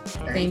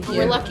 Thank you.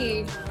 We're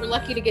lucky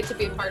to get to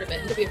be a part of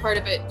it and to be a part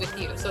of it with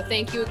you. So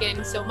thank you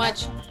again so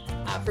much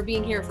for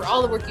being here, for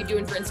all the work you do,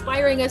 and for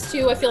inspiring us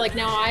too. I feel like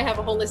now I have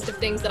a whole list of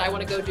things that I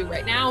want to go do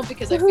right now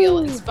because I feel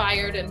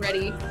inspired and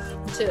ready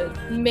to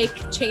make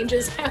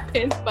changes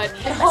happen. But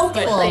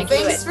hopeful.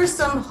 Thanks for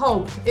some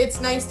hope. It's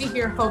nice to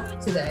hear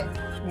hope today.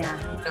 Yeah.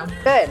 You know?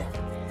 Good.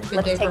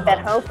 Good Let's take that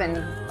hope and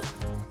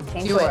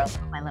change the world.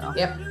 My little.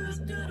 Yep.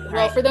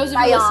 Well, for those of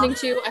you listening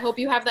too, I hope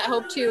you have that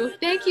hope too.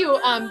 Thank you.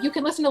 You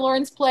can listen to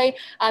Lauren's play,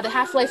 The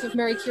Half-Life of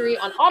Marie Curie,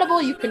 on Audible.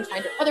 You can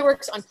find her other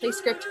works on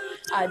PlayScript,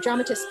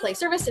 Dramatist Play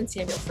Service, and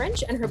Samuel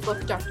French. And her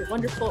book, Dr.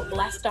 Wonderful, The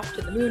Last Stop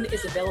to the Moon,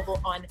 is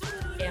available on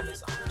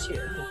Amazon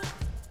too.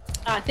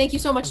 Thank you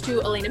so much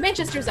to Elena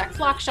Manchester, Zach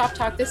Flock, Shop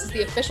Talk. This is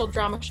the official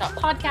Drama Shop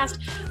podcast.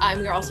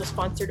 We are also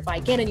sponsored by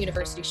Gannon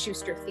University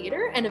Schuster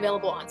Theater and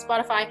available on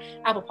Spotify,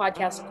 Apple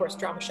Podcasts, of course,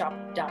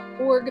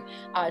 dramashop.org.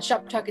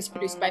 Shop Talk is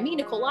produced by me,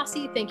 Nicole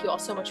Lassie. Thank you all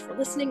so much for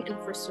listening and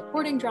for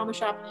supporting Drama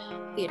Shop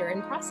Theater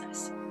in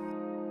Process.